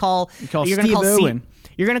 What are you going to call? You're going to call Owen.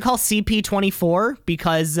 You're going to call CP24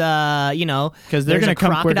 because because they're going to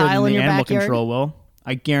come quicker than the animal control will.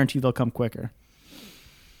 I guarantee they'll come quicker.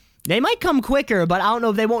 They might come quicker, but I don't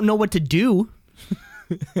know if they won't know what to do.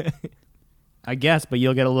 I guess, but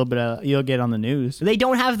you'll get you'll get on the news. They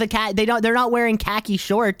don't have they're not wearing khaki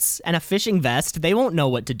shorts and a fishing vest. They won't know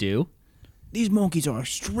what to do. These monkeys are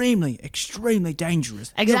extremely, extremely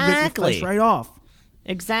dangerous. Exactly. They'll rip your flesh right off.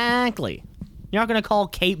 Exactly. You're not going to call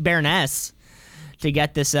Kate Berness to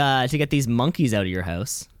get these monkeys out of your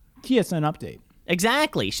house. TSN update.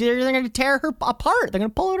 Exactly. They're going to tear her apart. They're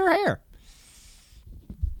going to pull out her hair.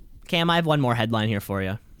 Cam, I have one more headline here for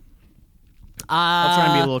you. I'll try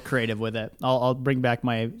and be a little creative with it. I'll bring back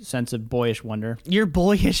my sense of boyish wonder. Your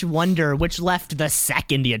boyish wonder, which left the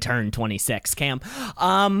second you turned 26, Cam.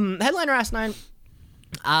 Headliner asinine.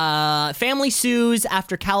 Family sues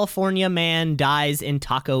after California man dies in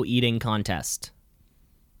taco eating contest.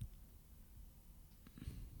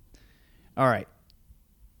 All right.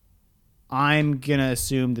 I'm going to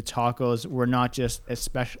assume the tacos were not just a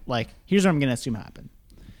special... Like, here's what I'm going to assume happened.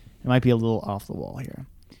 It might be a little off the wall here.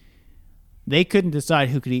 They couldn't decide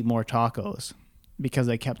who could eat more tacos because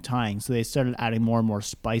they kept tying, so they started adding more and more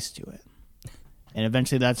spice to it. And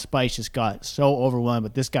eventually that spice just got so overwhelmed,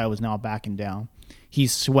 but this guy was not backing down.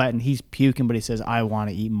 He's sweating, he's puking, but he says, I want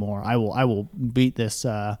to eat more. I will beat this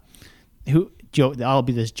I'll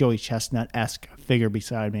be this Joey Chestnut-esque figure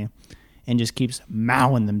beside me. And just keeps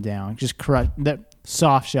mowing them down. Just crush that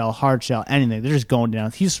soft shell, hard shell, anything. They're just going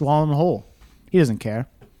down. He's swallowing the whole. He doesn't care.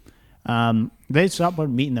 They stopped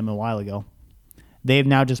meeting them a while ago. They've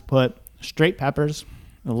now just put straight peppers,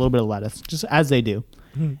 and a little bit of lettuce, just as they do.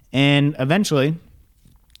 And eventually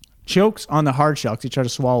chokes on the hard shell because he tried to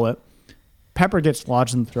swallow it. Pepper gets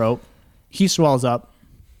lodged in the throat. He swells up,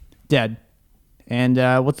 dead. And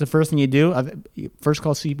what's the first thing you do? First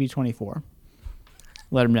call CP24.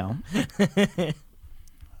 Let him know.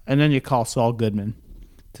 And then you call Saul Goodman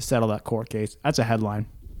to settle that court case. That's a headline.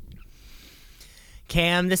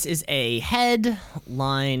 Cam, this is a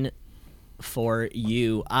headline for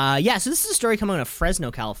you. So this is a story coming out of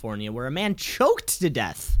Fresno, California, where a man choked to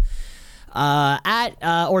death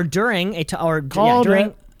during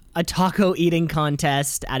a taco eating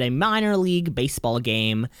contest at a minor league baseball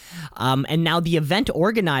game. And now the event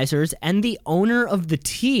organizers and the owner of the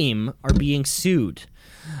team are being sued.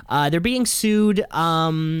 They're being sued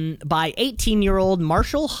by 18-year-old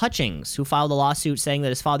Marshall Hutchings, who filed a lawsuit saying that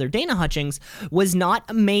his father, Dana Hutchings, was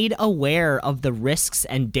not made aware of the risks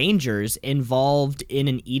and dangers involved in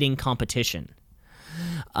an eating competition.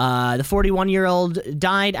 The 41-year-old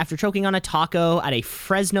died after choking on a taco at a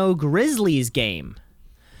Fresno Grizzlies game.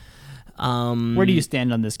 Where do you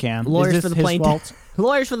stand on this, Cam? Lawyers for the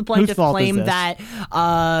plaintiff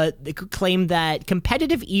claim that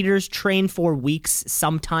competitive eaters train for weeks,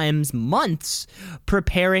 sometimes months,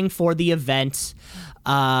 preparing for the event,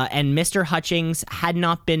 and Mr. Hutchings had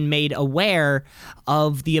not been made aware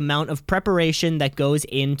of the amount of preparation that goes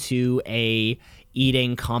into a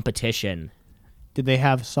eating competition. Did they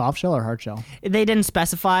have soft shell or hard shell? They didn't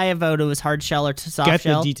specify if it was hard shell or soft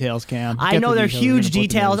shell. Get the details, Cam. I know they're huge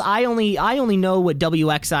details. I only know what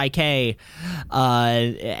WXIK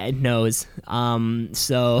knows.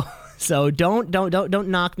 So don't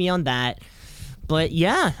knock me on that. But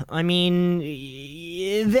yeah, I mean,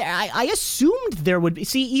 I assumed there would be.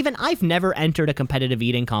 See, even I've never entered a competitive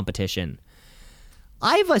eating competition.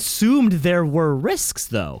 I've assumed there were risks,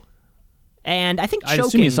 though. And I think choking. I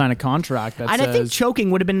assume you sign a contract that says. I think choking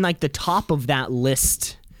would have been like the top of that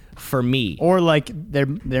list for me. Or like there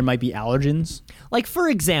might be allergens. Like, for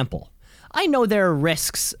example, I know there are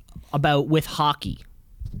risks with hockey.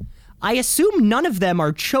 I assume none of them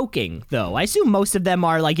are choking, though. I assume most of them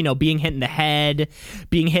are like, being hit in the head,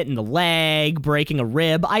 being hit in the leg, breaking a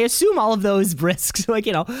rib. I assume all of those risks,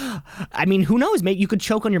 I mean, who knows? Maybe you could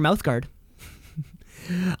choke on your mouth guard.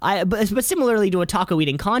 But similarly to a taco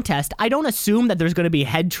eating contest, I don't assume that there's going to be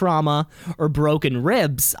head trauma or broken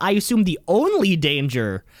ribs. I assume the only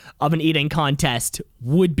danger of an eating contest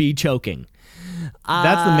would be choking.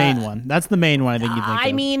 That's the main one. That's the main one I think you think of.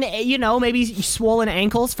 I mean, maybe swollen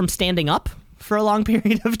ankles from standing up for a long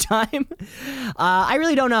period of time. I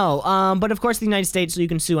really don't know. But of course, the United States, so you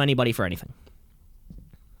can sue anybody for anything.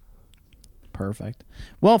 Perfect.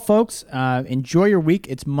 Well, folks, enjoy your week.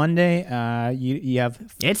 It's Monday. You have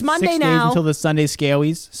it's Monday 6 now days until the Sunday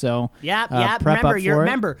scalies. So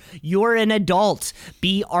remember, you're an adult.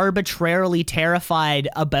 Be arbitrarily terrified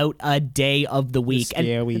about a day of the week.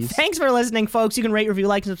 And thanks for listening, folks. You can rate, review,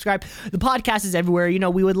 like, and subscribe. The podcast is everywhere.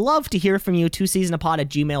 We would love to hear from you.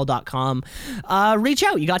 2seasonapod@gmail.com. Reach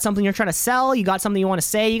out. You got something you're trying to sell? You got something you want to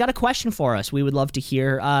say? You got a question for us? We would love to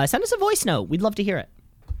hear. Send us a voice note. We'd love to hear it.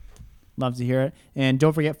 Love to hear it. And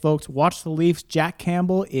don't forget, folks, watch the Leafs. Jack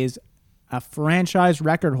Campbell is a franchise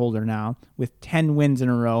record holder now with 10 wins in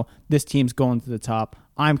a row. This team's going to the top.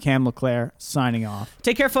 I'm Cam LeClaire, signing off.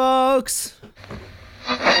 Take care, folks.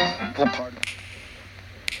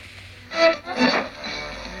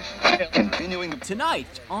 Continuing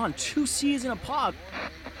tonight on 2 C's in a Pod.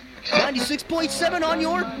 96.7 on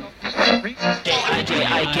your...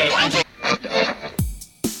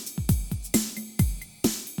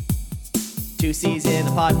 Two C's in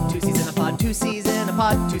a pod, 2 C's in a pod, 2 C's in a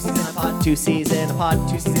pod, 2 C's in a pod, 2 C's in a pod,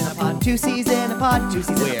 2 C's in a pod, 2 C's in a pod, 2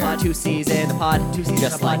 C's in a pod, 2 C's in a pod, 2 C's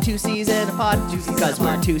just like 2 C's in a pod, because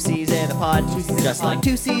we're 2 C's in a pod, just like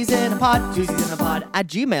 2 C's in a pod, 2 C's in a pod at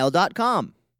gmail.com.